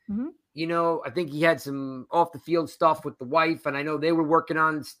back. Mm-hmm. You know, I think he had some off the field stuff with the wife, and I know they were working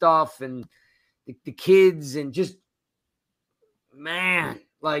on stuff and the kids, and just, man,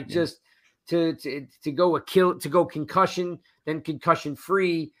 like just to go concussion, then concussion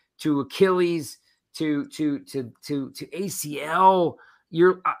free, to Achilles, to ACL.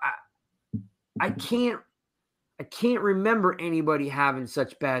 I can't remember anybody having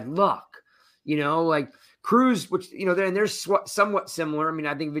such bad luck. You know, like Cruz, which, you know, they're somewhat similar. I mean,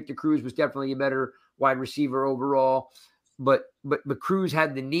 I think Victor Cruz was definitely a better wide receiver overall, but Cruz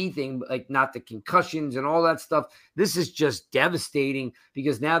had the knee thing, like not the concussions and all that stuff. This is just devastating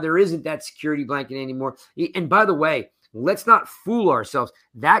because now there isn't that security blanket anymore. And by the way, let's not fool ourselves.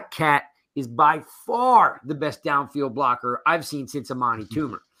 That cat is by far the best downfield blocker I've seen since Amani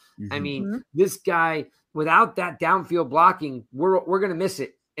Toomer. I mean, this guy, without that downfield blocking, we're going to miss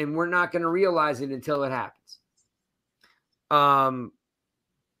it, and we're not going to realize it until it happens.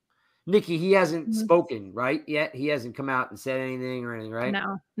 Nikki, he hasn't spoken, right, yet? He hasn't come out and said anything or anything, right?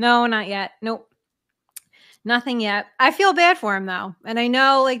 No, not yet. Nope. Nothing yet. I feel bad for him, though. And I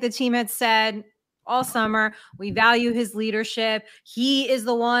know, like, the team had said, all summer. We value his leadership. He is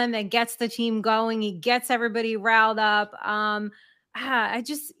the one that gets the team going. He gets everybody riled up.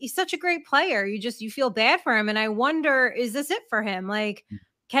 He's such a great player. You feel bad for him. And I wonder, is this it for him? Like,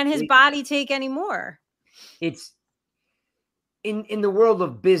 can his body take any more? It's in the world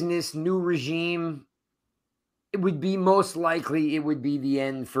of business, new regime, it would be most likely it would be the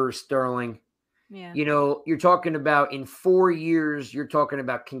end for Sterling. Yeah. You know, you're talking about in 4 years, you're talking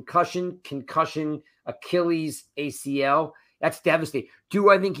about concussion, Achilles, ACL. That's devastating. Do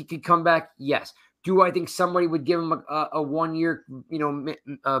I think he could come back? Yes. Do I think somebody would give him a 1 year,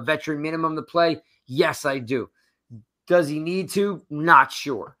 veteran minimum to play? Yes, I do. Does he need to? Not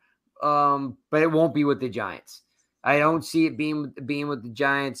sure. But it won't be with the Giants. I don't see it being with the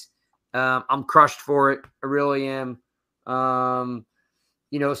Giants. I'm crushed for it. I really am.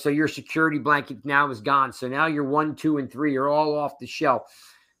 So your security blanket now is gone. So now you're 1, 2, and 3 are all off the shelf.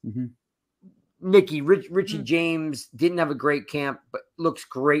 Mm-hmm. Nikki, Richie James didn't have a great camp, but looks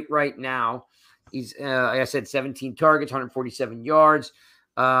great right now. He's, like I said, 17 targets, 147 yards.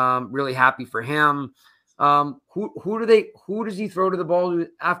 Really happy for him. Who does he throw to the ball to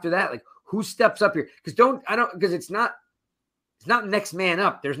after that? Like, who steps up here? Because it's not next man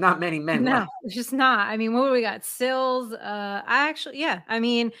up. There's not many men left. It's just not. I mean, what do we got? Sills.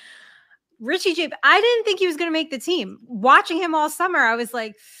 Richie James, I didn't think he was going to make the team. Watching him all summer, I was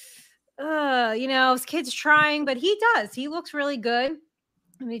like, his kid's trying, but he does. He looks really good.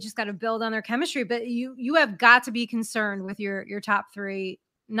 And they just got to build on their chemistry. But you have got to be concerned with your top 3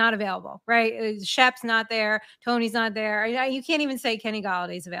 not available, right? Shep's not there. Tony's not there. You can't even say Kenny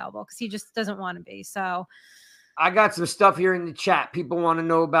Galladay's available because he just doesn't want to be. So I got some stuff here in the chat people want to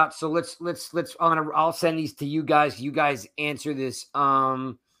know about. So let's I'll send these to you guys. You guys answer this.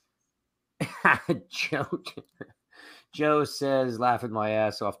 Joe says, laughing my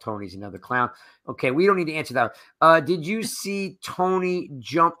ass off. Tony's another clown. Okay, we don't need to answer that. Did you see Tony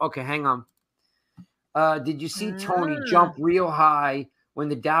jump? Okay, hang on. Did you see Tony jump real high when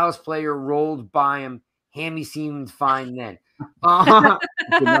the Dallas player rolled by him? Hammy seemed fine then. I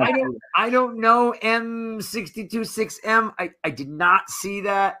don't know M626M. I did not see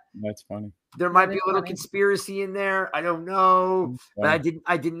that. That's funny. There might be a little conspiracy in there. I don't know. But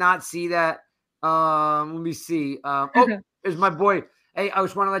I did not see that. Let me see. There's my boy. Hey, I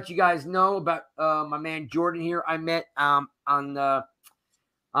just want to let you guys know about my man Jordan here. I met on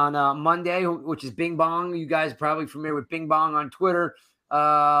Monday, which is Bing Bong. You guys are probably familiar with Bing Bong on Twitter.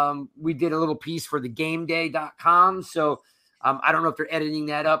 We did a little piece for thegameday.com. So I don't know if they're editing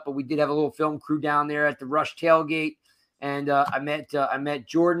that up, but we did have a little film crew down there at the Rush tailgate. And I met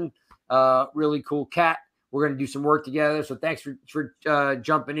Jordan, really cool cat. We're going to do some work together. So thanks for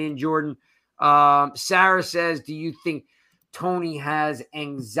jumping in, Jordan. Sarah says, do you think Tony has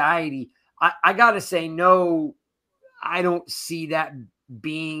anxiety? I got to say, no, I don't see that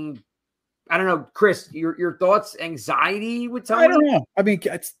being, I don't know, Chris, your thoughts, anxiety with Tony? I don't know. I mean,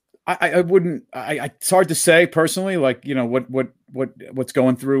 I wouldn't, it's hard to say personally, like, what's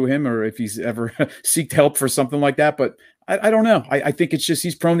going through him or if he's ever seeked help for something like that. But I don't know. I think it's just,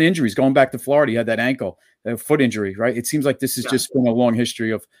 he's prone to injuries. Going back to Florida, he had that ankle, foot injury, right? It seems like this has just been a long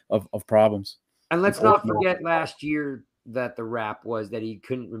history of problems. And let's not forget last year that the rap was that he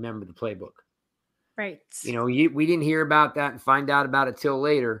couldn't remember the playbook. Right. We didn't hear about that and find out about it till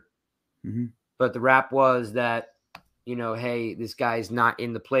later. Mm-hmm. But the rap was that, hey, this guy's not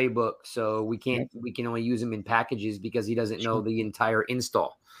in the playbook, so we can only use him in packages because he doesn't know the entire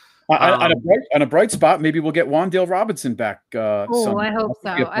install. On a bright spot, maybe we'll get Wan'Dale Robinson back. I hope so.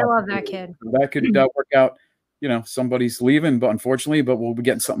 I love that kid. That could work out. Somebody's leaving, but we'll be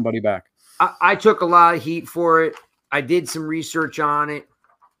getting somebody back. I took a lot of heat for it. I did some research on it.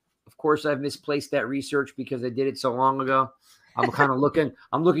 Of course, I've misplaced that research because I did it so long ago. I'm kind of looking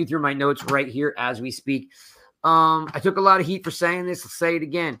through my notes right here as we speak. I took a lot of heat for saying this. I'll say it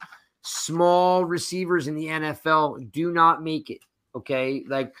again. Small receivers in the NFL do not make it. Okay.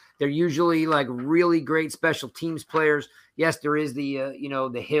 Like, they're usually like really great special teams players. Yes, there is the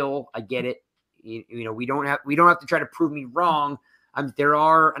hill. I get it. We don't have to try to prove me wrong. There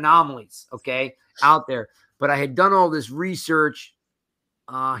are anomalies, okay, out there, but I had done all this research.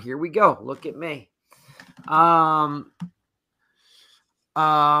 Here we go. Look at me.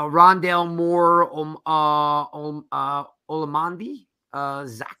 Rondale Moore, Olamandi,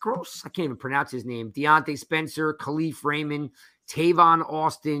 Zakros. I can't even pronounce his name. Deontay Spencer, Khalif Raymond, Tavon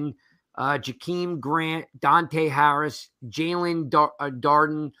Austin, Jakeem Grant, Dante Harris, Jalen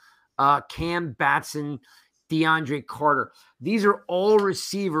Darden, Cam Batson, DeAndre Carter. These are all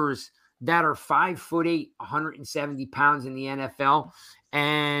receivers that are 5'8", 170 pounds in the NFL.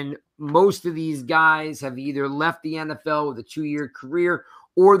 And most of these guys have either left the NFL with a 2-year career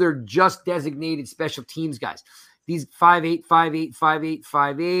or they're just designated special teams guys. These 5'8", 5'8", 5'8",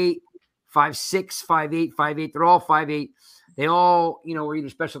 5'8", 5'6", 5'8", 5'8", they're all 5'8". They all, are either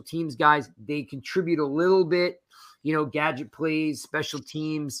special teams guys. They contribute a little bit, gadget plays, special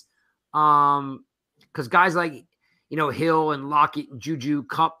teams. Because guys like, Hill and Lockett and Juju,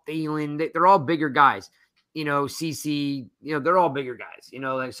 Cup, Thielen, they're all bigger guys. CC, they're all bigger guys.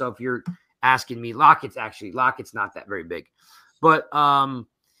 So if you're asking me, Lockett's not that very big. But, I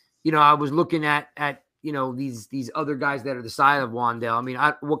was looking at these other guys that are the side of Wan'Dale. I mean,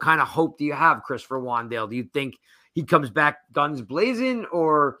 what kind of hope do you have, Chris, for Wan'Dale? Do you think he comes back guns blazing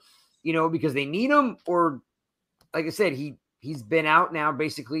or, because they need him? Or, like I said, he's been out now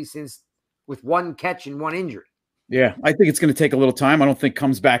basically since with one catch and one injury. Yeah, I think it's going to take a little time. I don't think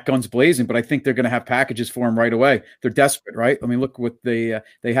comes back guns blazing, but I think they're going to have packages for him right away. They're desperate, right? I mean, look what they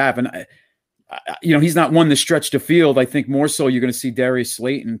have. And, he's not one to stretch the field. I think more so you're going to see Darius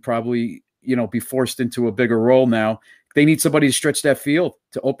Slayton probably, be forced into a bigger role now. They need somebody to stretch that field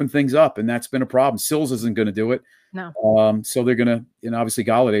to open things up, and that's been a problem. Sills isn't going to do it. No. So they're going to, obviously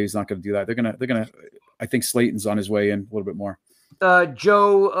Galladay is not going to do that. They're going to, I think Slayton's on his way in a little bit more.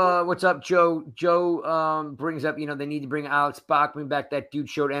 Joe, what's up, Joe? Joe brings up, they need to bring Alex Bachman back. That dude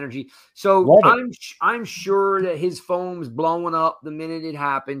showed energy. So I'm sure that his phone was blowing up the minute it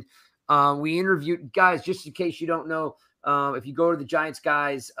happened. We interviewed guys, just in case you don't know, if you go to the Giants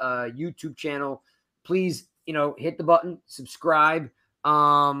guys YouTube channel, please, hit the button, subscribe,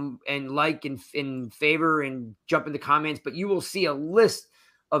 and like and favor and jump in the comments. But you will see a list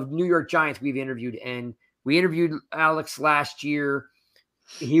of New York Giants we've interviewed, and we interviewed Alex last year.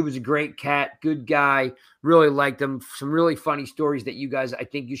 He was a great cat, good guy, really liked him. Some really funny stories that you guys, I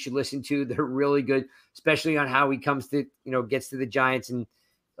think you should listen to. They're really good, especially on how he comes to, gets to the Giants and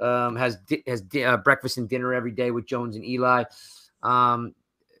has breakfast and dinner every day with Jones and Eli.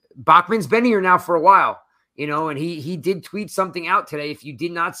 Bachman's been here now for a while, and he did tweet something out today. If you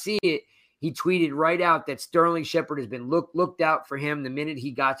did not see it, he tweeted right out that Sterling Shepard has been looked out for him the minute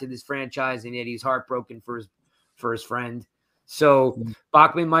he got to this franchise, and yet he's heartbroken for his friend. So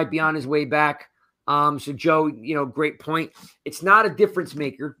Bachman might be on his way back. So Joe, great point. It's not a difference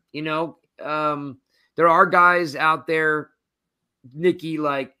maker. There are guys out there, Nicky,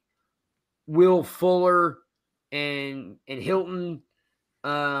 like Will Fuller and Hilton.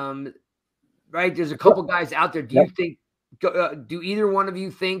 Right? There's a couple guys out there. Do you think? Do either one of you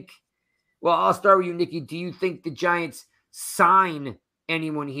think? Well, I'll start with you, Nicky. Do you think the Giants sign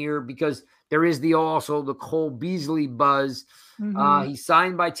anyone here? Because there is also the Cole Beasley buzz. Mm-hmm. He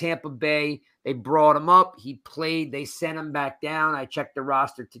signed by Tampa Bay. They brought him up. He played. They sent him back down. I checked the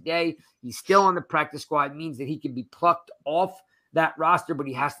roster today. He's still on the practice squad. It means that he can be plucked off that roster, but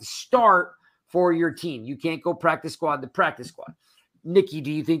he has to start for your team. You can't go practice squad to practice squad. Nicky,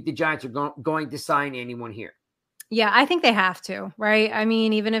 do you think the Giants are going to sign anyone here? Yeah, I think they have to, right? I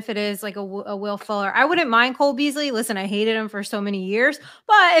mean, even if it is like a Will Fuller, I wouldn't mind Cole Beasley. Listen, I hated him for so many years,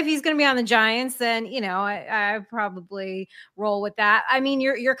 but if he's going to be on the Giants, then, I probably roll with that. I mean,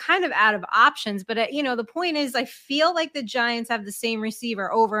 you're kind of out of options, but the point is, I feel like the Giants have the same receiver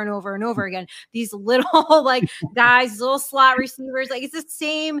over and over and over again. These little guys, little slot receivers, it's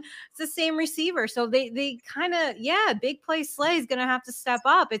the same receiver. So they kind of, big play Slay is going to have to step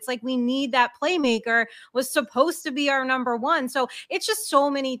up. It's like, we need that playmaker. Was supposed to be our number one. So it's just so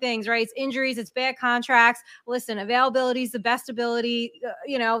many things, right? It's injuries, it's bad contracts. Listen, availability is the best ability.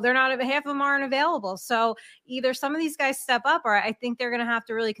 They're not, half of them aren't available. So either some of these guys step up, or I think they're going to have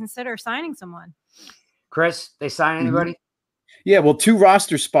to really consider signing someone. Chris, they sign anybody? Yeah, well, 2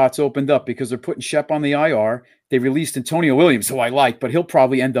 roster spots opened up because they're putting Shep on the IR. They released Antonio Williams, who I like, but he'll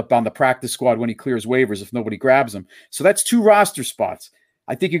probably end up on the practice squad when he clears waivers if nobody grabs him. So that's 2 roster spots.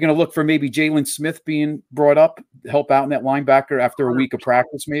 I think you're going to look for maybe Jalen Smith being brought up, help out in that linebacker after a week of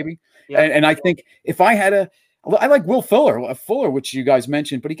practice, maybe. Yeah. And I think if I had I like Will Fuller, which you guys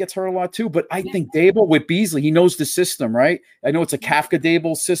mentioned, but he gets hurt a lot too. But I think Dable with Beasley, he knows the system, right? I know it's a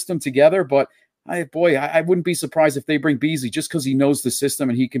Kafka-Dable system together, but I wouldn't be surprised if they bring Beasley just because he knows the system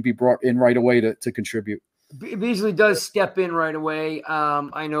and he can be brought in right away to contribute. Beasley does step in right away.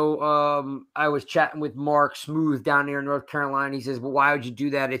 I know I was chatting with Mark Smooth down there in North Carolina. He says, well, why would you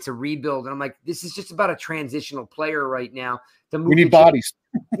do that? It's a rebuild. And I'm like, this is just about a transitional player right now. We need bodies.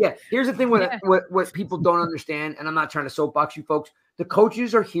 Yeah. Here's the thing what people don't understand, and I'm not trying to soapbox you folks. The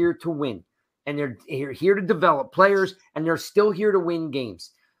coaches are here to win, and they're here to develop players, and they're still here to win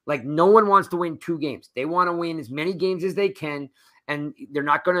games. Like, no one wants to win 2 games. They want to win as many games as they can, and they're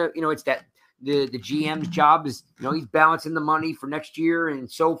not going to, it's that the GM's job is, he's balancing the money for next year and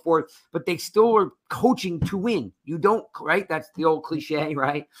so forth, but they still are coaching to win. You don't, right? That's the old cliche,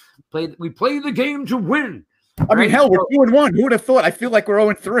 right? We play the game to win. I mean, hell, we're 2-1. Who would have thought? I feel like we're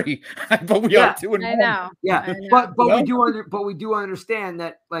 0-3, but we are 2-1. I know. Yeah, I know. but we do understand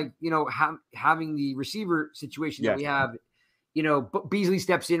that, like, having the receiver situation that we have, Beasley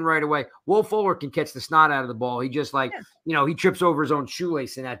steps in right away. Will Fuller can catch the snot out of the ball. He just he trips over his own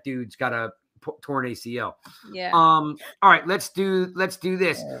shoelace, and that dude's got a torn ACL. Yeah. All right, let's do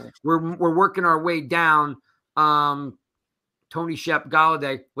this. We're working our way down. Tony Shep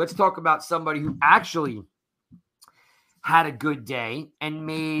Galladay. Let's talk about somebody who actually had a good day and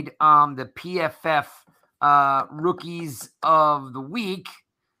made the PFF Rookies of the Week,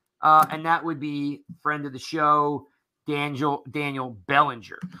 and that would be friend of the show, Daniel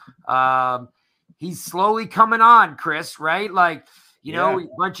Bellinger. He's slowly coming on, Chris, right? Like, a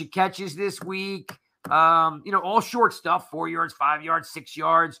bunch of catches this week, all short stuff, 4 yards, 5 yards, 6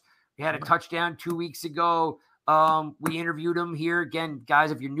 yards. He had a touchdown 2 weeks ago. We interviewed him here. Again, guys,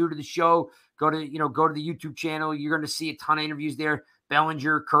 if you're new to the show, go to the YouTube channel. You're going to see a ton of interviews there.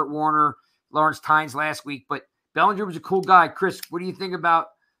 Bellinger, Kurt Warner, Lawrence Tynes last week. But Bellinger was a cool guy. Chris, what do you think about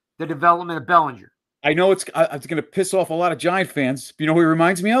the development of Bellinger? I know it's going to piss off a lot of Giant fans. You know who he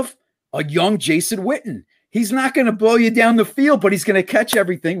reminds me of? A young Jason Witten. He's not going to blow you down the field, but he's going to catch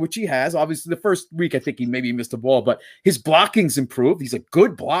everything, which he has. Obviously, the first week, I think he maybe missed a ball, but his blocking's improved. He's a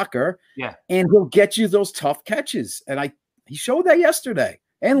good blocker. Yeah. And he'll get you those tough catches. And he showed that yesterday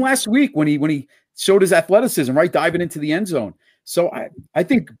and last week when he showed his athleticism, right, diving into the end zone. So I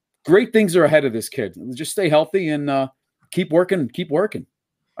think great things are ahead of this kid. Just stay healthy and keep working.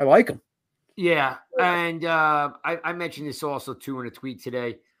 I like him. Yeah. And I mentioned this also, too, in a tweet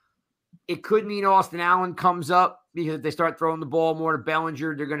today. It could mean Austin Allen comes up because if they start throwing the ball more to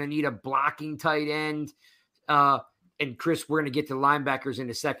Bellinger, they're going to need a blocking tight end. And Chris, we're going to get to the linebackers in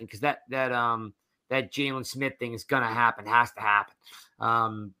a second because that Jalen Smith thing is going to happen, has to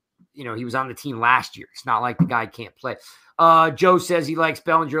happen. He was on the team last year. It's not like the guy can't play. Joe says he likes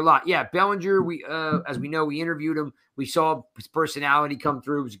Bellinger a lot. Yeah, Bellinger, as we know, we interviewed him. We saw his personality come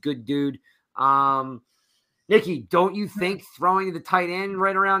through. He was a good dude. Nikki, don't you think throwing the tight end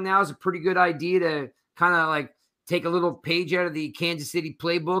right around now is a pretty good idea to kind of like take a little page out of the Kansas City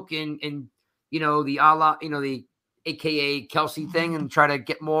playbook and the AKA Kelsey thing and try to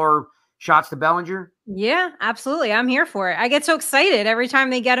get more shots to Bellinger? Yeah, absolutely. I'm here for it. I get so excited every time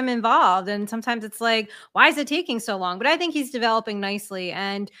they get him involved. And sometimes it's like, why is it taking so long? But I think he's developing nicely.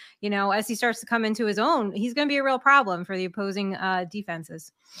 And, as he starts to come into his own, he's going to be a real problem for the opposing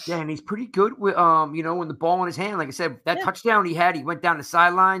defenses. Yeah, and he's pretty good with, when the ball in his hand, like I said, that touchdown he went down the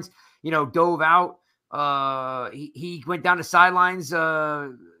sidelines, dove out. He went down the sidelines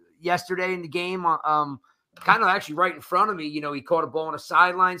yesterday in the game, kind of actually right in front of me. He caught a ball on the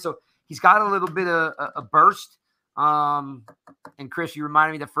sideline. So he's got a little bit of a burst. And Chris, you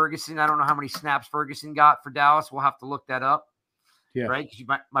reminded me that Ferguson, I don't know how many snaps Ferguson got for Dallas. We'll have to look that up. Yeah. Right?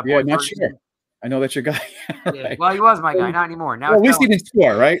 My boy not Ferguson. sure. I know that's your guy. Yeah. Right. Well, he was my guy, not anymore. Now, at least he didn't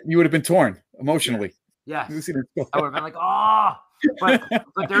score, right? You would have been torn emotionally. Yeah. At least he didn't score. I would have been like, oh.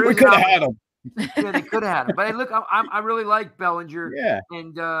 But there is we could have had him. Yeah, they could have had him. But hey, look, I really like Bellinger. Yeah.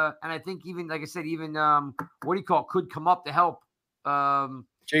 And I think even, like I said, even what do you call it, could come up to help.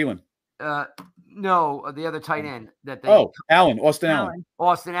 Jalen. No, the other tight end that they. Austin Allen.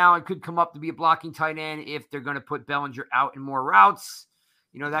 Austin Allen could come up to be a blocking tight end if they're going to put Bellinger out in more routes.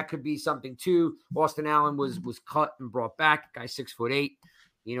 That could be something too. Austin Allen was cut and brought back. Guy 6'8",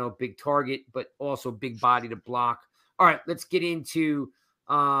 big target, but also big body to block. All right, let's get into.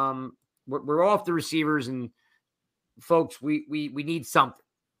 We're off the receivers, and folks, we need something.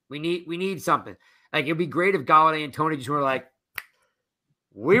 We need something. Like, it'd be great if Galladay and Tony just were like,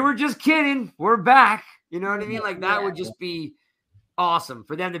 we were just kidding. We're back. You know what I mean? Like, that would just be awesome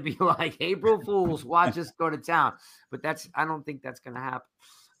for them to be like, April Fools, watch us go to town. But I don't think that's going to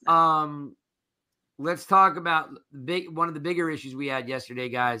happen. Let's talk about one of the bigger issues we had yesterday,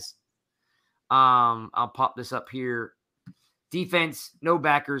 guys. I'll pop this up here. Defense, no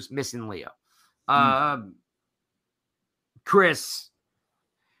backers, missing Leo. Chris,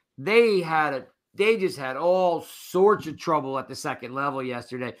 they just had all sorts of trouble at the second level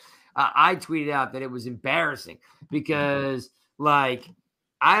yesterday. I tweeted out that it was embarrassing because, like,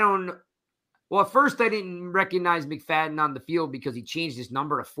 at first I didn't recognize McFadden on the field because he changed his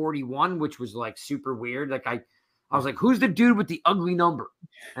number to 41, which was, like, super weird. Like, I was like, who's the dude with the ugly number?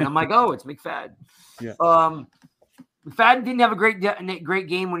 And I'm like, oh, it's McFadden. Yeah. McFadden didn't have a great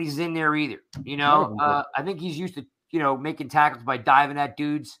game when he's in there either. I think he's used to, making tackles by diving at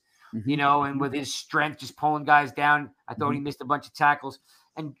dudes. you know, and with his strength just pulling guys down. I thought he missed a bunch of tackles.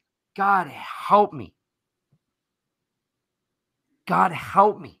 And God help me. God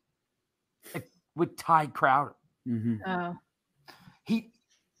help me with Ty Crowder. Oh.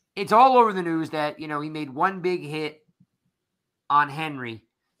 It's all over the news that, you know, he made one big hit on Henry.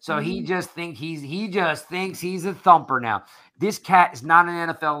 So he just thinks he's a thumper now. This cat is not an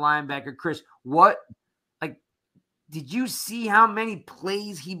NFL linebacker. Chris, did you see how many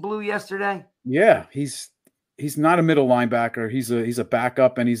plays he blew yesterday? Yeah, he's not a middle linebacker. He's a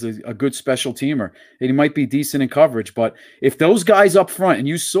backup, and he's a good special teamer. And he might be decent in coverage, but if those guys up front, and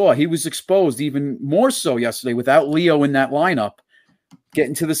you saw he was exposed even more so yesterday without Leo in that lineup,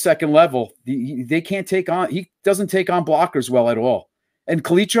 getting to the second level, they can't take on. He doesn't take on blockers well at all. And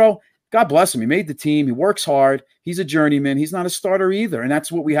Calitro, God bless him, he made the team. He works hard. He's a journeyman. He's not a starter either, and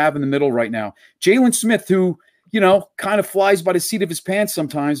that's what we have in the middle right now. Jalen Smith, who, you know, kind of flies by the seat of his pants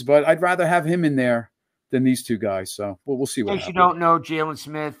sometimes, but I'd rather have him in there than these two guys. So we'll see what happens. In case you don't know, Jalen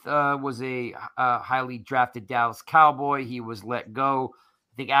Smith was a highly drafted Dallas Cowboy. He was let go,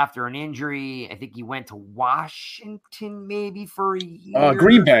 I think, after an injury. I think he went to Washington maybe for a year.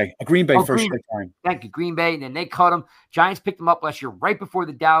 Green Bay for a short time. Thank you, Green Bay. And then they cut him. Giants picked him up last year right before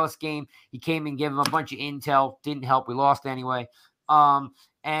the Dallas game. He came and gave him a bunch of intel. Didn't help. We lost anyway.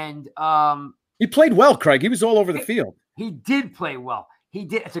 He played well, Craig. He was all over the field. He did play well. He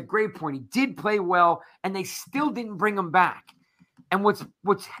did. It's a great point. He did play well, and they still didn't bring him back. And what's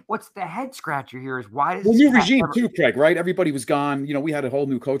the head scratcher here is why does new regime too, Craig? Right? Everybody was gone. You know, we had a whole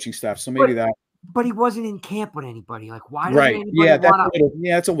new coaching staff, so maybe that. But he wasn't in camp with anybody. Like, why? Right? Yeah,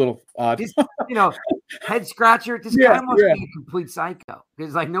 that's a little odd. This, you know, head scratcher. This guy must be a complete psycho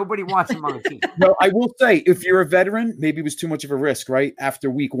because like nobody wants him on the team. No, I will say, if you're a veteran, maybe it was too much of a risk. Right after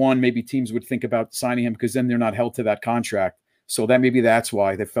week one, maybe teams would think about signing him because then they're not held to that contract. So that's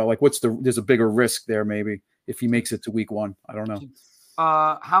why they felt like there's a bigger risk there maybe if he makes it to week one. I don't know.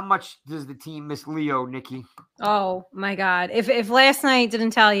 How much does the team miss Leo, Nikki? Oh my God. If last night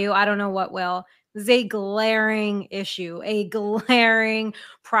didn't tell you, I don't know what will. This is a glaring issue, a glaring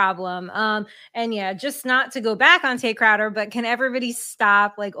problem. And yeah, just not to go back on Tay Crowder, but can everybody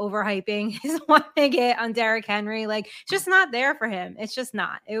stop like overhyping his one big hit on Derrick Henry? Like, it's just not there for him. It's just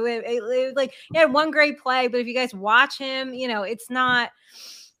not. It like he had one great play, but if you guys watch him, you know, it's not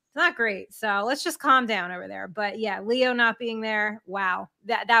great. So let's just calm down over there. But yeah, Leo not being there, wow,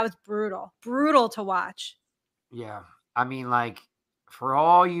 that was brutal to watch. Yeah, I mean, like, for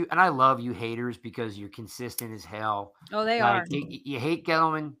all you, and I love you haters because you're consistent as hell. Oh, they like, are. You hate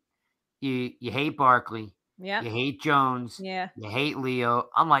Gettleman, you hate Barkley, yeah, you hate Jones, yeah, you hate Leo.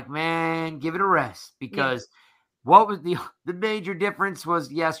 I'm like, man, give it a rest because what was the major difference was,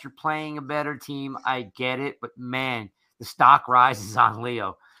 yes, you're playing a better team. I get it, but man, the stock rises on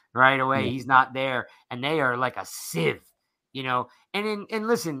Leo right away. He's not there, and they are like a sieve, you know. And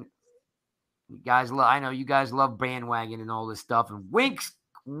listen, guys, I know you guys love bandwagon and all this stuff. And Wink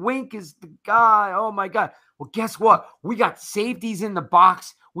is the guy. Oh my God. Well, guess what? We got safeties in the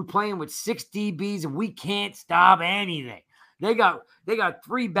box. We're playing with 6 DBs, and we can't stop anything. They got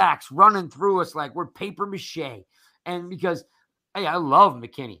 3 backs running through us like we're paper mache. And because, hey, I love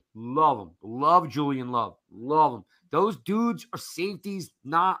McKinney, love him, love Julian Love, love him. Those dudes are safeties,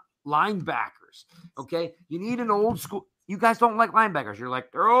 not linebackers. Okay, you need an old school. You guys don't like linebackers. You're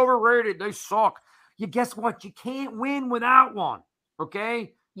like, they're overrated. They suck. You guess what? You can't win without one.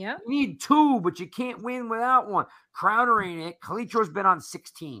 Okay? Yeah. You need 2, but you can't win without one. Crowder ain't it. Calitro's been on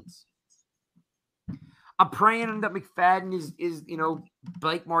 6 teams. I'm praying that McFadden is you know,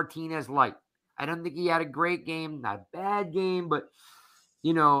 Blake Martinez light. I don't think he had a great game, not a bad game, but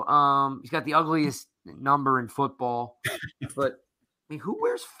you know, he's got the ugliest number in football. But I mean, who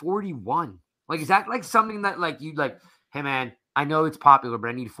wears 41? Like, is that like something that like you like? Hey man, I know it's popular, but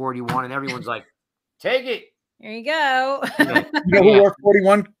I need 41, and everyone's like, take it. There you go. You know who wore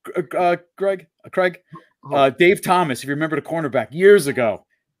 41, Craig? Dave Thomas, if you remember the cornerback years ago.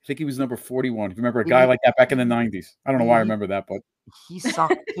 I think he was number 41. If you remember a guy like that back in the 90s. I don't know why I remember that, but he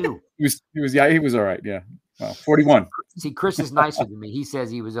sucked too. he was all right. Yeah. 41. See, Chris is nicer than me. He says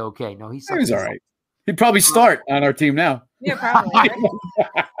he was okay. No, he was all right. He'd probably start on our team now. Yeah, probably.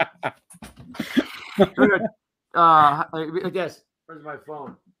 I guess. Where's my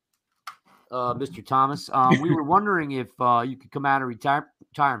phone? Mr. Thomas. We were wondering if you could come out of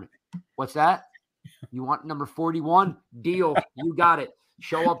retirement. What's that? You want number 41? Deal. You got it.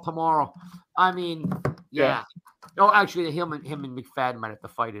 Show up tomorrow. I mean, yeah. Oh, actually, him and McFadden might have to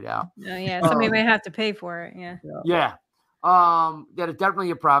fight it out. Oh, yeah. Somebody may have to pay for it. Yeah. Yeah. That is definitely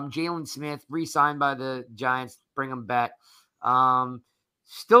a problem. Jalen Smith re-signed by the Giants. Bring him back.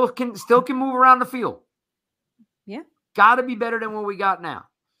 Still can move around the field. Yeah. Got to be better than what we got now.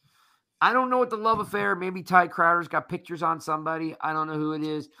 I don't know what the love affair. Maybe Ty Crowder's got pictures on somebody. I don't know who it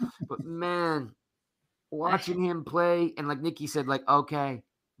is. But, man, watching him play, and like Nikki said, like, okay,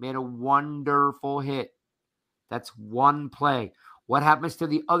 made a wonderful hit. That's one play. What happens to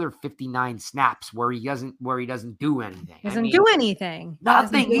the other 59 snaps where he doesn't do anything? Doesn't do anything.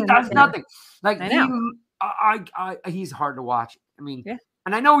 Nothing. He does nothing. Like, I know. He's hard to watch. I mean, yeah.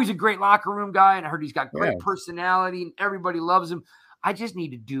 And I know he's a great locker room guy, and I heard he's got great personality, and everybody loves him. I just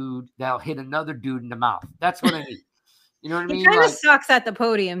need a dude that'll hit another dude in the mouth. That's what I need. You know what I mean? He kind of sucks at the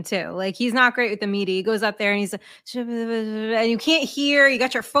podium too. Like, he's not great with the media. He goes up there and he's like, and you can't hear. You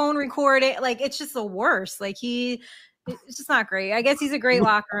got your phone recorded. Like, it's just the worst. Like, it's just not great. I guess he's a great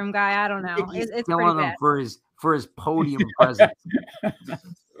locker room guy. I don't know. It's pretty bad for his podium presence.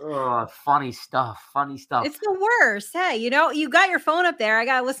 Oh, funny stuff. It's the worst. Hey, you got your phone up there. I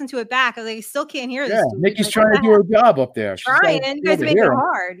got to listen to it back. I was like, I still can't hear this. Yeah, Nikki's trying to do her job up there. Trying. You guys make it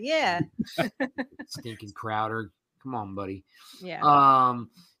hard. Yeah. Stinking Crowder. Come on, buddy. Yeah.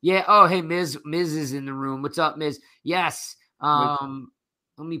 Yeah. Oh, hey, Miz is in the room. What's up, Miz? Yes. Let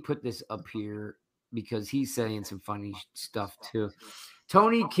me put this up here because he's saying some funny stuff too.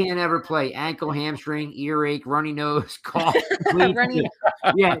 Tony can't ever play. Ankle, hamstring, earache, runny nose, cough.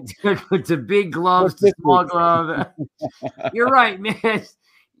 Yeah, to big gloves, to small gloves. You're right, man.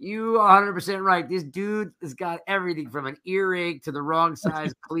 You are 100% right. This dude has got everything from an earache to the wrong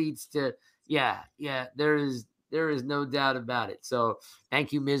size cleats to yeah. There is no doubt about it. So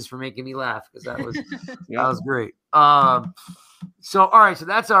thank you, Miz, for making me laugh because that was that was great. So all right, so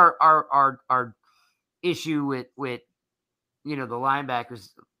that's our issue with the linebackers.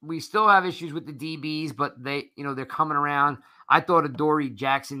 We still have issues with the DBs, but they're coming around. I thought Adoree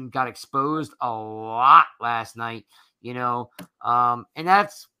Jackson got exposed a lot last night, and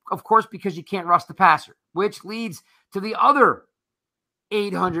that's of course because you can't rush the passer, which leads to the other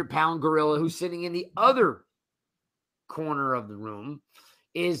 800-pound gorilla who's sitting in the other corner of the room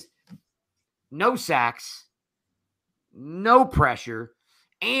is no sacks, no pressure.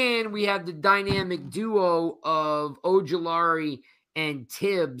 And we have the dynamic duo of Ojulari and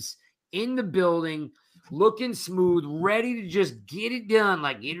Tibbs in the building, looking smooth, ready to just get it done,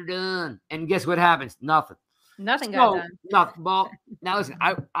 like get her done. And guess what happens? Nothing. Nothing got done. Nothing. Well, now listen,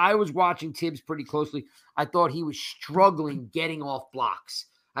 I was watching Tibbs pretty closely. I thought he was struggling getting off blocks.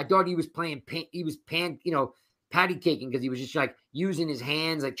 I thought he was patty caking because he was just like using his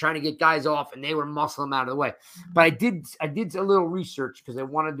hands, like trying to get guys off, and they were muscling him out of the way. But I did a little research because I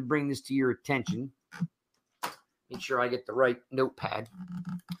wanted to bring this to your attention. Make sure I get the right notepad.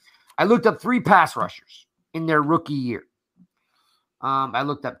 I looked up 3 pass rushers in their rookie year. I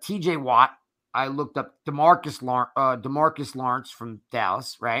looked up T.J. Watt. I looked up Demarcus Lawrence from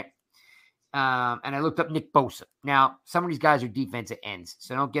Dallas, right? And I looked up Nick Bosa. Now, some of these guys are defensive ends,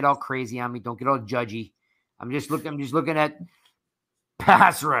 so don't get all crazy on me. Don't get all judgy. I'm just looking at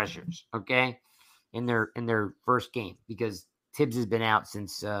pass rushers, okay, in their first game because Tibbs has been out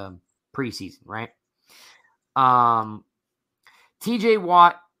since preseason, right? T.J.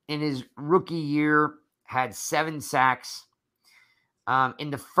 Watt in his rookie year had 7 sacks.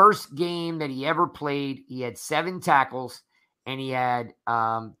 In the first game that he ever played, he had 7 tackles and he had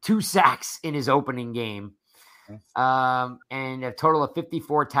 2 sacks in his opening game, and a total of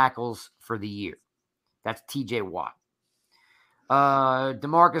 54 tackles for the year. That's T.J. Watt.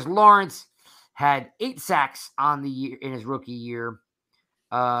 Demarcus Lawrence had 8 sacks on the year in his rookie year.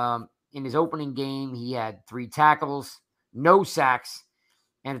 In his opening game, he had 3 tackles, no sacks,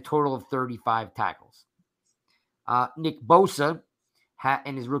 and a total of 35 tackles. Nick Bosa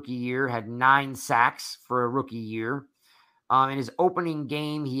in his rookie year had 9 sacks for a rookie year. In his opening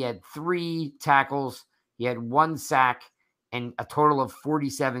game, he had 3 tackles, he had 1 sack, and a total of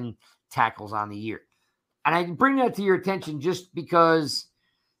 47 tackles on the year. And I bring that to your attention just because,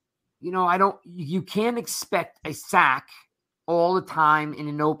 you can't expect a sack all the time in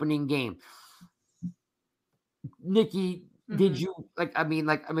an opening game. Nikki, did you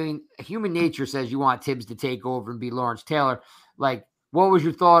human nature says you want Tibbs to take over and be Lawrence Taylor. Like, what was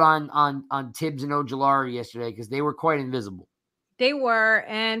your thought on Tibbs and Ojulari yesterday? Because they were quite invisible. They were,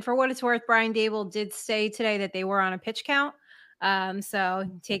 and for what it's worth, Brian Dable did say today that they were on a pitch count. So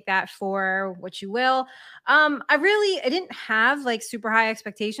take that for what you will. I didn't have like super high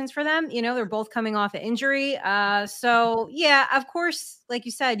expectations for them. They're both coming off an injury. So yeah, of course, like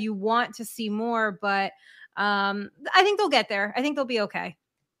you said, you want to see more, but I think they'll get there. I think they'll be okay.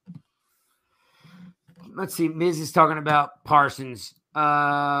 Let's see. Miz is talking about Parsons.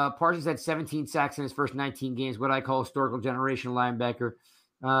 Parsons had 17 sacks in his first 19 games, what I call historical generational linebacker.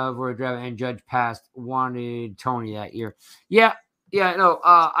 For a draft, and Judge passed, wanted Tony that year. Yeah. No,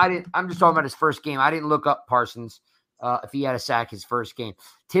 I didn't. I'm just talking about his first game. I didn't look up Parsons if he had a sack his first game.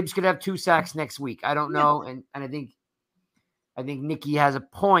 Tibbs could have 2 sacks next week. I don't know, and I think Nikki has a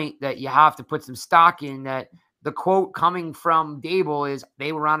point that you have to put some stock in. That the quote coming from Dable is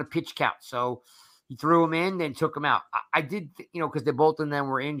they were on a pitch count, so he threw him in, then took him out. I did, because they both of them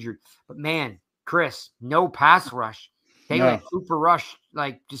were injured. But man, Chris, no pass rush. They let Cooper Rush,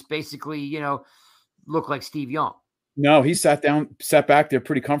 just basically, look like Steve Young. No, he sat back there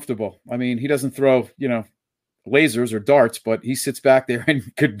pretty comfortable. I mean, he doesn't throw, lasers or darts, but he sits back there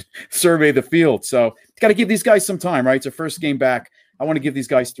and could survey the field. So got to give these guys some time, right? It's a first game back. I want to give these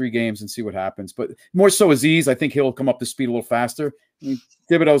guys 3 games and see what happens. But more so Aziz, I think he'll come up to speed a little faster. I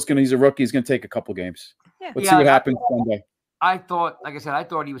mean, he's a rookie. He's going to take a couple games. Yeah. Let's see what happens Sunday. I thought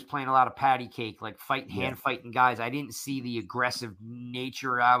he was playing a lot of patty cake, like hand fighting guys. I didn't see the aggressive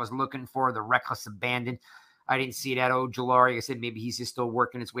nature I was looking for, the reckless abandon. I didn't see that. Ojulari, like I said, maybe he's just still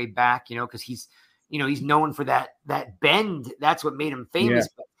working his way back, because he's known for that bend. That's what made him famous.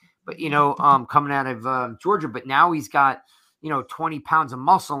 Yeah. But coming out of Georgia, but now he's got 20 pounds of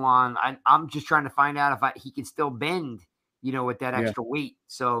muscle on. I'm just trying to find out if he can still bend, with that extra weight.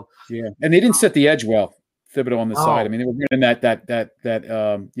 So and they didn't set the edge well. Thibodeau on the side. I mean, they were running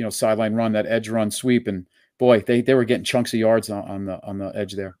that sideline run, that edge run sweep, and boy, they were getting chunks of yards on the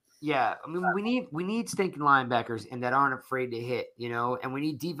edge there. Yeah, I mean, we need stinking linebackers and that aren't afraid to hit, and we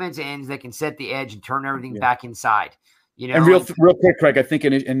need defensive ends that can set the edge and turn everything back inside. And real quick, Craig, I think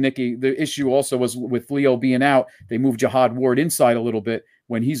and Nikki, the issue also was with Leo being out, they moved Jihad Ward inside a little bit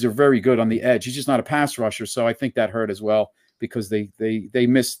when he's very good on the edge. He's just not a pass rusher, so I think that hurt as well because they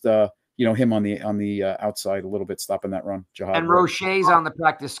missed him on the outside a little bit, stopping that run. Jihad and Ward. Roche's on the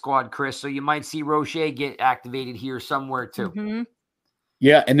practice squad, Chris, so you might see Roche get activated here somewhere too. Mm-hmm.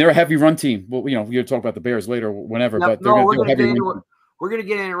 Yeah, and they're a heavy run team. Well, we'll talk about the Bears later, whenever. But we're going to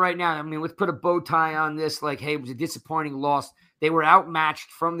get in it right now. I mean, let's put a bow tie on this. Hey, it was a disappointing loss. They were outmatched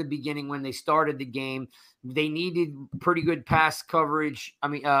from the beginning when they started the game. They needed pretty good pass coverage.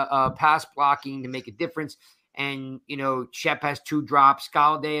 Pass blocking to make a difference. And, Shep has 2 drops.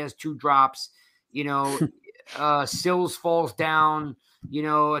 Galladay has 2 drops. Sills falls down,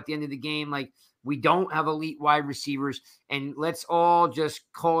 at the end of the game. We don't have elite wide receivers. And let's all just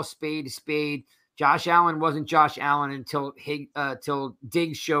call a spade a spade. Josh Allen wasn't Josh Allen until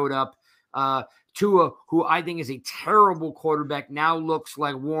Diggs showed up. Tua, who I think is a terrible quarterback, now looks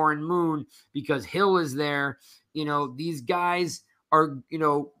like Warren Moon because Hill is there. These guys are,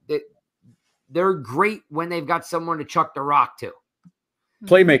 they're great when they've got someone to chuck the rock to.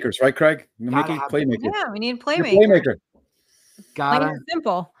 Playmakers, right, Craig? Mickey, playmaker. Yeah, we need playmaker. Got it.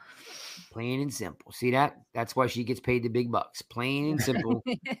 Simple. Plain and simple. See that? That's why she gets paid the big bucks. Plain and simple.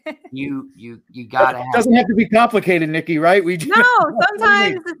 you gotta have. It doesn't have to be complicated, Nikki. Right?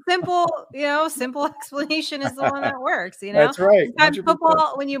 Sometimes the simple explanation is the one that works. That's right. Sometimes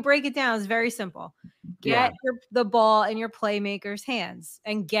football, when you break it down, is very simple. Get the ball in your playmakers' hands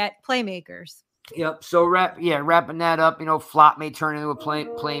and get playmakers. Yep. So wrapping that up. Flop may turn into a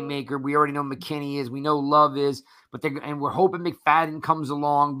playmaker. We already know McKinney is. We know Love is. But we're hoping McFadden comes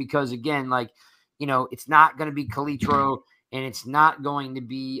along because again, it's not going to be Calitro and it's not going to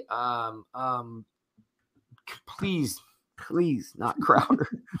be please not Crowder.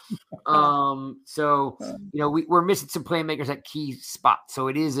 So we're missing some playmakers at key spots. So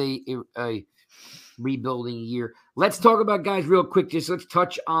it is a rebuilding year. Let's talk about guys real quick. Just let's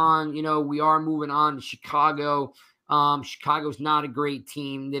touch on, we are moving on to Chicago. Chicago's not a great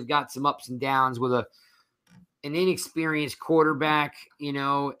team. They've got some ups and downs with an inexperienced quarterback,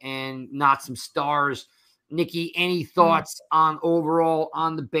 and not some stars. Nikki, any thoughts on overall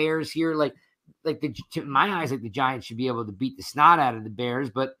on the Bears here? In my eyes, the Giants should be able to beat the snot out of the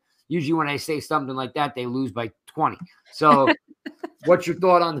Bears, but usually when I say something like that, they lose by 20. So what's your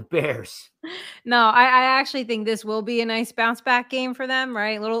thought on the Bears? No, I actually think this will be a nice bounce back game for them,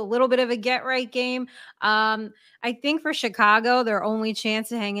 right? Little bit of a get right game. I think for Chicago, their only chance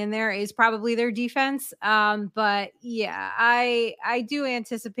to hang in there is probably their defense. But yeah, I do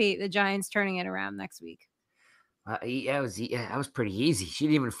anticipate the Giants turning it around next week. That was pretty easy. She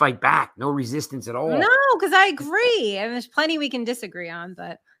didn't even fight back. No resistance at all. No, because I agree. And there's plenty we can disagree on,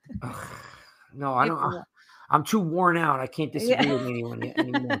 but no, I don't. I'm too worn out. I can't disagree with anyone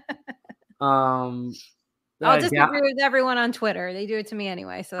anymore. I'll disagree with everyone on Twitter. They do it to me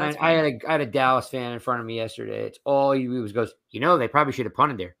anyway. So that's I had a Dallas fan in front of me yesterday. It's all he goes, they probably should have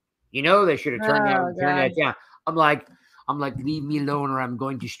punted there. They should have turned that down. I'm like, leave me alone or I'm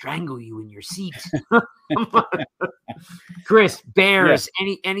going to strangle you in your seat. Chris, Bears,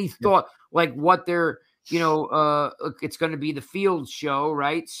 any thought like what they're, it's going to be the field show,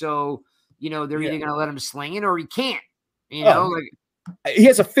 right? So, they're either going to let him sling it or he can't, he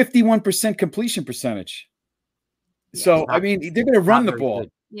has a 51% completion percentage. So, they're going to run the ball.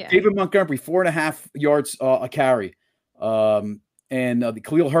 Yeah. David Montgomery, 4.5 yards a carry. And the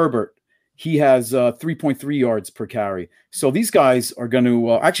Khalil Herbert, he has 3.3 yards per carry. So these guys are going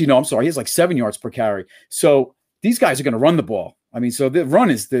to he has like 7 yards per carry. So these guys are going to run the ball. So the run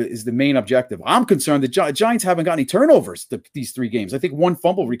is the main objective. I'm concerned the Giants haven't got any turnovers these 3 games. I think 1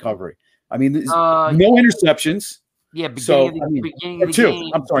 fumble recovery. No interceptions. Yeah, beginning of the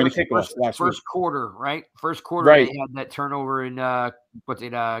game. I'm sorry, the kickoff last first week. Quarter, right? First quarter, right. They had that turnover in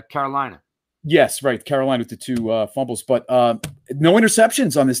Carolina. Yes, right. Carolina with the 2 fumbles, but no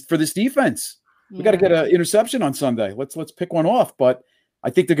interceptions for this defense. We got to get an interception on Sunday. Let's pick one off, but I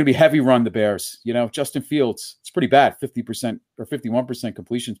think they're going to be heavy run the Bears. Justin Fields, it's pretty bad, 50% or 51%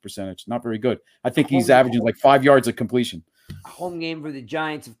 completion percentage. Not very good. I think he's averaging like 5 yards of completion. Home game for the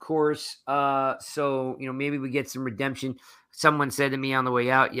Giants, of course. So, maybe we get some redemption. Someone said to me on the way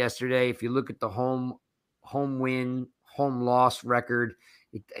out yesterday, if you look at the home win, home loss record,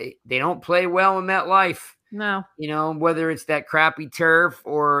 they don't play well in MetLife. No. Whether it's that crappy turf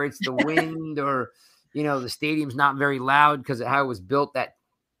or it's the wind or, the stadium's not very loud because of how it was built, that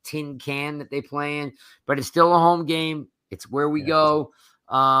tin can that they play in. But it's still a home game. It's where we go.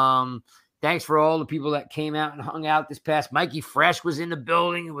 Thanks for all the people that came out and hung out this past. Mikey Fresh was in the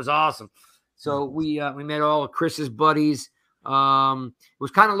building. It was awesome. So we met all of Chris's buddies. It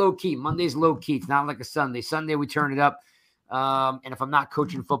was kind of low key. Monday's low key. It's not like a Sunday. Sunday we turn it up. And if I'm not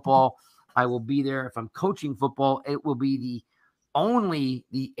coaching football, I will be there. If I'm coaching football, it will be the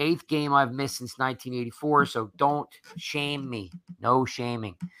 8th game I've missed since 1984. So don't shame me. No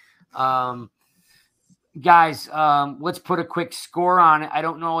shaming. Guys, let's put a quick score on it. I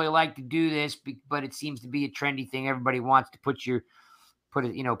don't normally like to do this, but it seems to be a trendy thing. Everybody wants to put you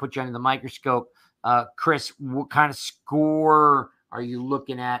under the microscope. Chris, what kind of score are you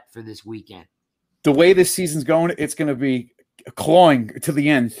looking at for this weekend? The way this season's going, it's going to be clawing to the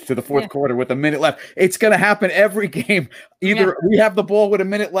end, to the fourth quarter with a minute left. It's going to happen every game. Either we have the ball with a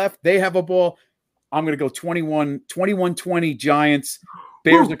minute left, they have a ball. I'm going to go 21-20 Giants.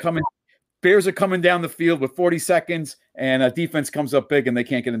 Bears are coming down the field with 40 seconds, and defense comes up big, and they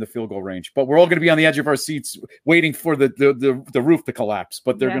can't get in the field goal range. But we're all going to be on the edge of our seats waiting for the roof to collapse.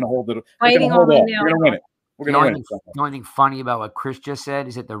 But they're going to hold it. They're going to hold on. We're going to win it. We're going to win it. The only thing funny about what Chris just said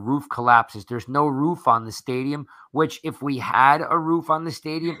is that the roof collapses. There's no roof on the stadium, which if we had a roof on the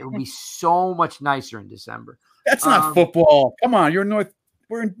stadium, it would be so much nicer in December. That's not football. Come on.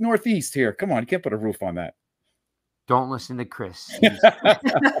 We're in Northeast here. Come on. You can't put a roof on that. Don't listen to Chris. He's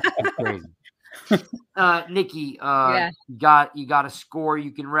crazy. Nikki, you got a score you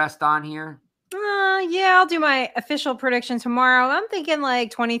can rest on here? I'll do my official prediction tomorrow. I'm thinking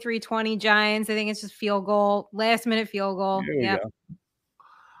like 23-20 Giants. I think it's just field goal, last minute field goal. Yeah.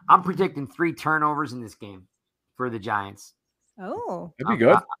 I'm predicting 3 turnovers in this game for the Giants. Oh, that'd be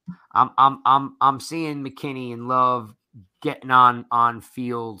good. I'm seeing McKinney and Love getting on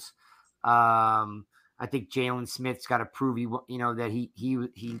Fields. I think Jalen Smith's got to prove that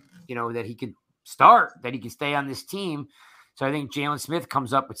he could start, that he can stay on this team. So I think Jalen Smith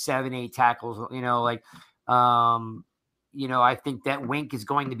comes up with 7-8 tackles. I think that Wink is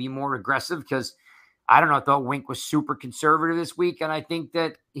going to be more aggressive because I thought Wink was super conservative this week, and I think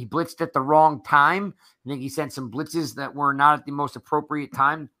that he blitzed at the wrong time. I think he sent some blitzes that were not at the most appropriate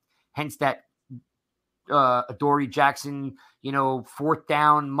time. Hence that Adoree Jackson, 4th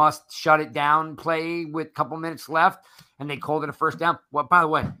down, must shut it down play with a couple minutes left, and they called it a first down. Well, by the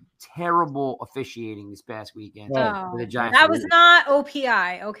way, terrible officiating this past weekend for the Giants. That was not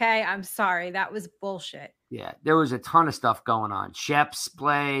OPI, okay? I'm sorry. That was bullshit. Yeah, there was a ton of stuff going on. Shep's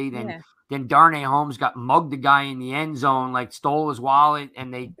play, then Darnay Holmes got mugged the guy in the end zone, like stole his wallet,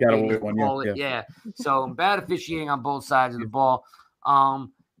 and they call it. Yeah. So bad officiating on both sides of the ball.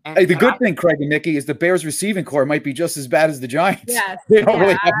 The good thing, Craig and Nikki, is the Bears receiving core might be just as bad as the Giants. Yes. They don't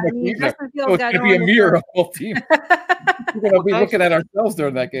really have much either. So it's going to be a mirror of both teams. We're going to be looking at ourselves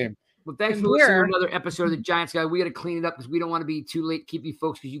during that game. Well, thanks for listening to another episode of the Giants Guy. We got to clean it up because we don't want to be too late. Keep you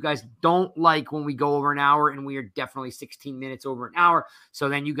folks because you guys don't like when we go over an hour, and we are definitely 16 minutes over an hour. So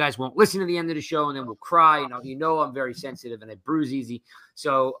then you guys won't listen to the end of the show, and then we'll cry. I'm very sensitive and I bruise easy.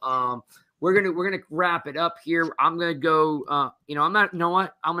 So we're gonna wrap it up here. I'm gonna go. I'm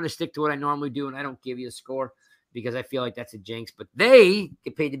gonna stick to what I normally do, and I don't give you a score because I feel like that's a jinx. But they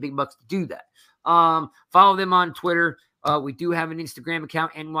get paid the big bucks to do that. Follow them on Twitter. We do have an Instagram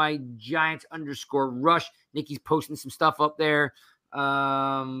account, NYGiants_rush. Nikki's posting some stuff up there.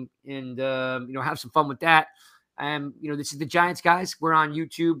 Have some fun with that. This is the Giants, guys. We're on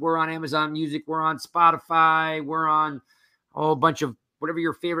YouTube. We're on Amazon Music. We're on Spotify. We're on a whole bunch of whatever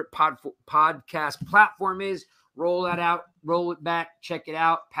your favorite podcast platform is. Roll that out. Roll it back. Check it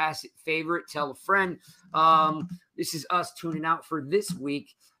out. Pass it. Favorite. Tell a friend. This is us tuning out for this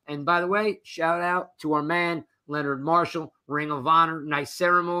week. And by the way, shout out to our man, Leonard Marshall, Ring of Honor. Nice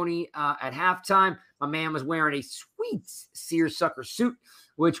ceremony at halftime. My man was wearing a sweet seersucker suit,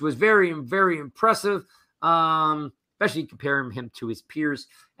 which was very, very impressive. Especially comparing him to his peers.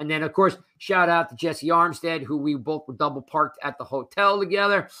 And then, of course, shout out to Jesse Armstead, who we both were double parked at the hotel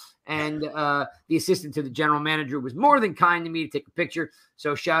together. And the assistant to the general manager was more than kind to me to take a picture.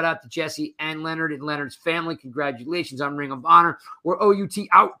 So shout out to Jesse and Leonard and Leonard's family. Congratulations on Ring of Honor. We're OUT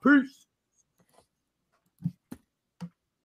out. Peace.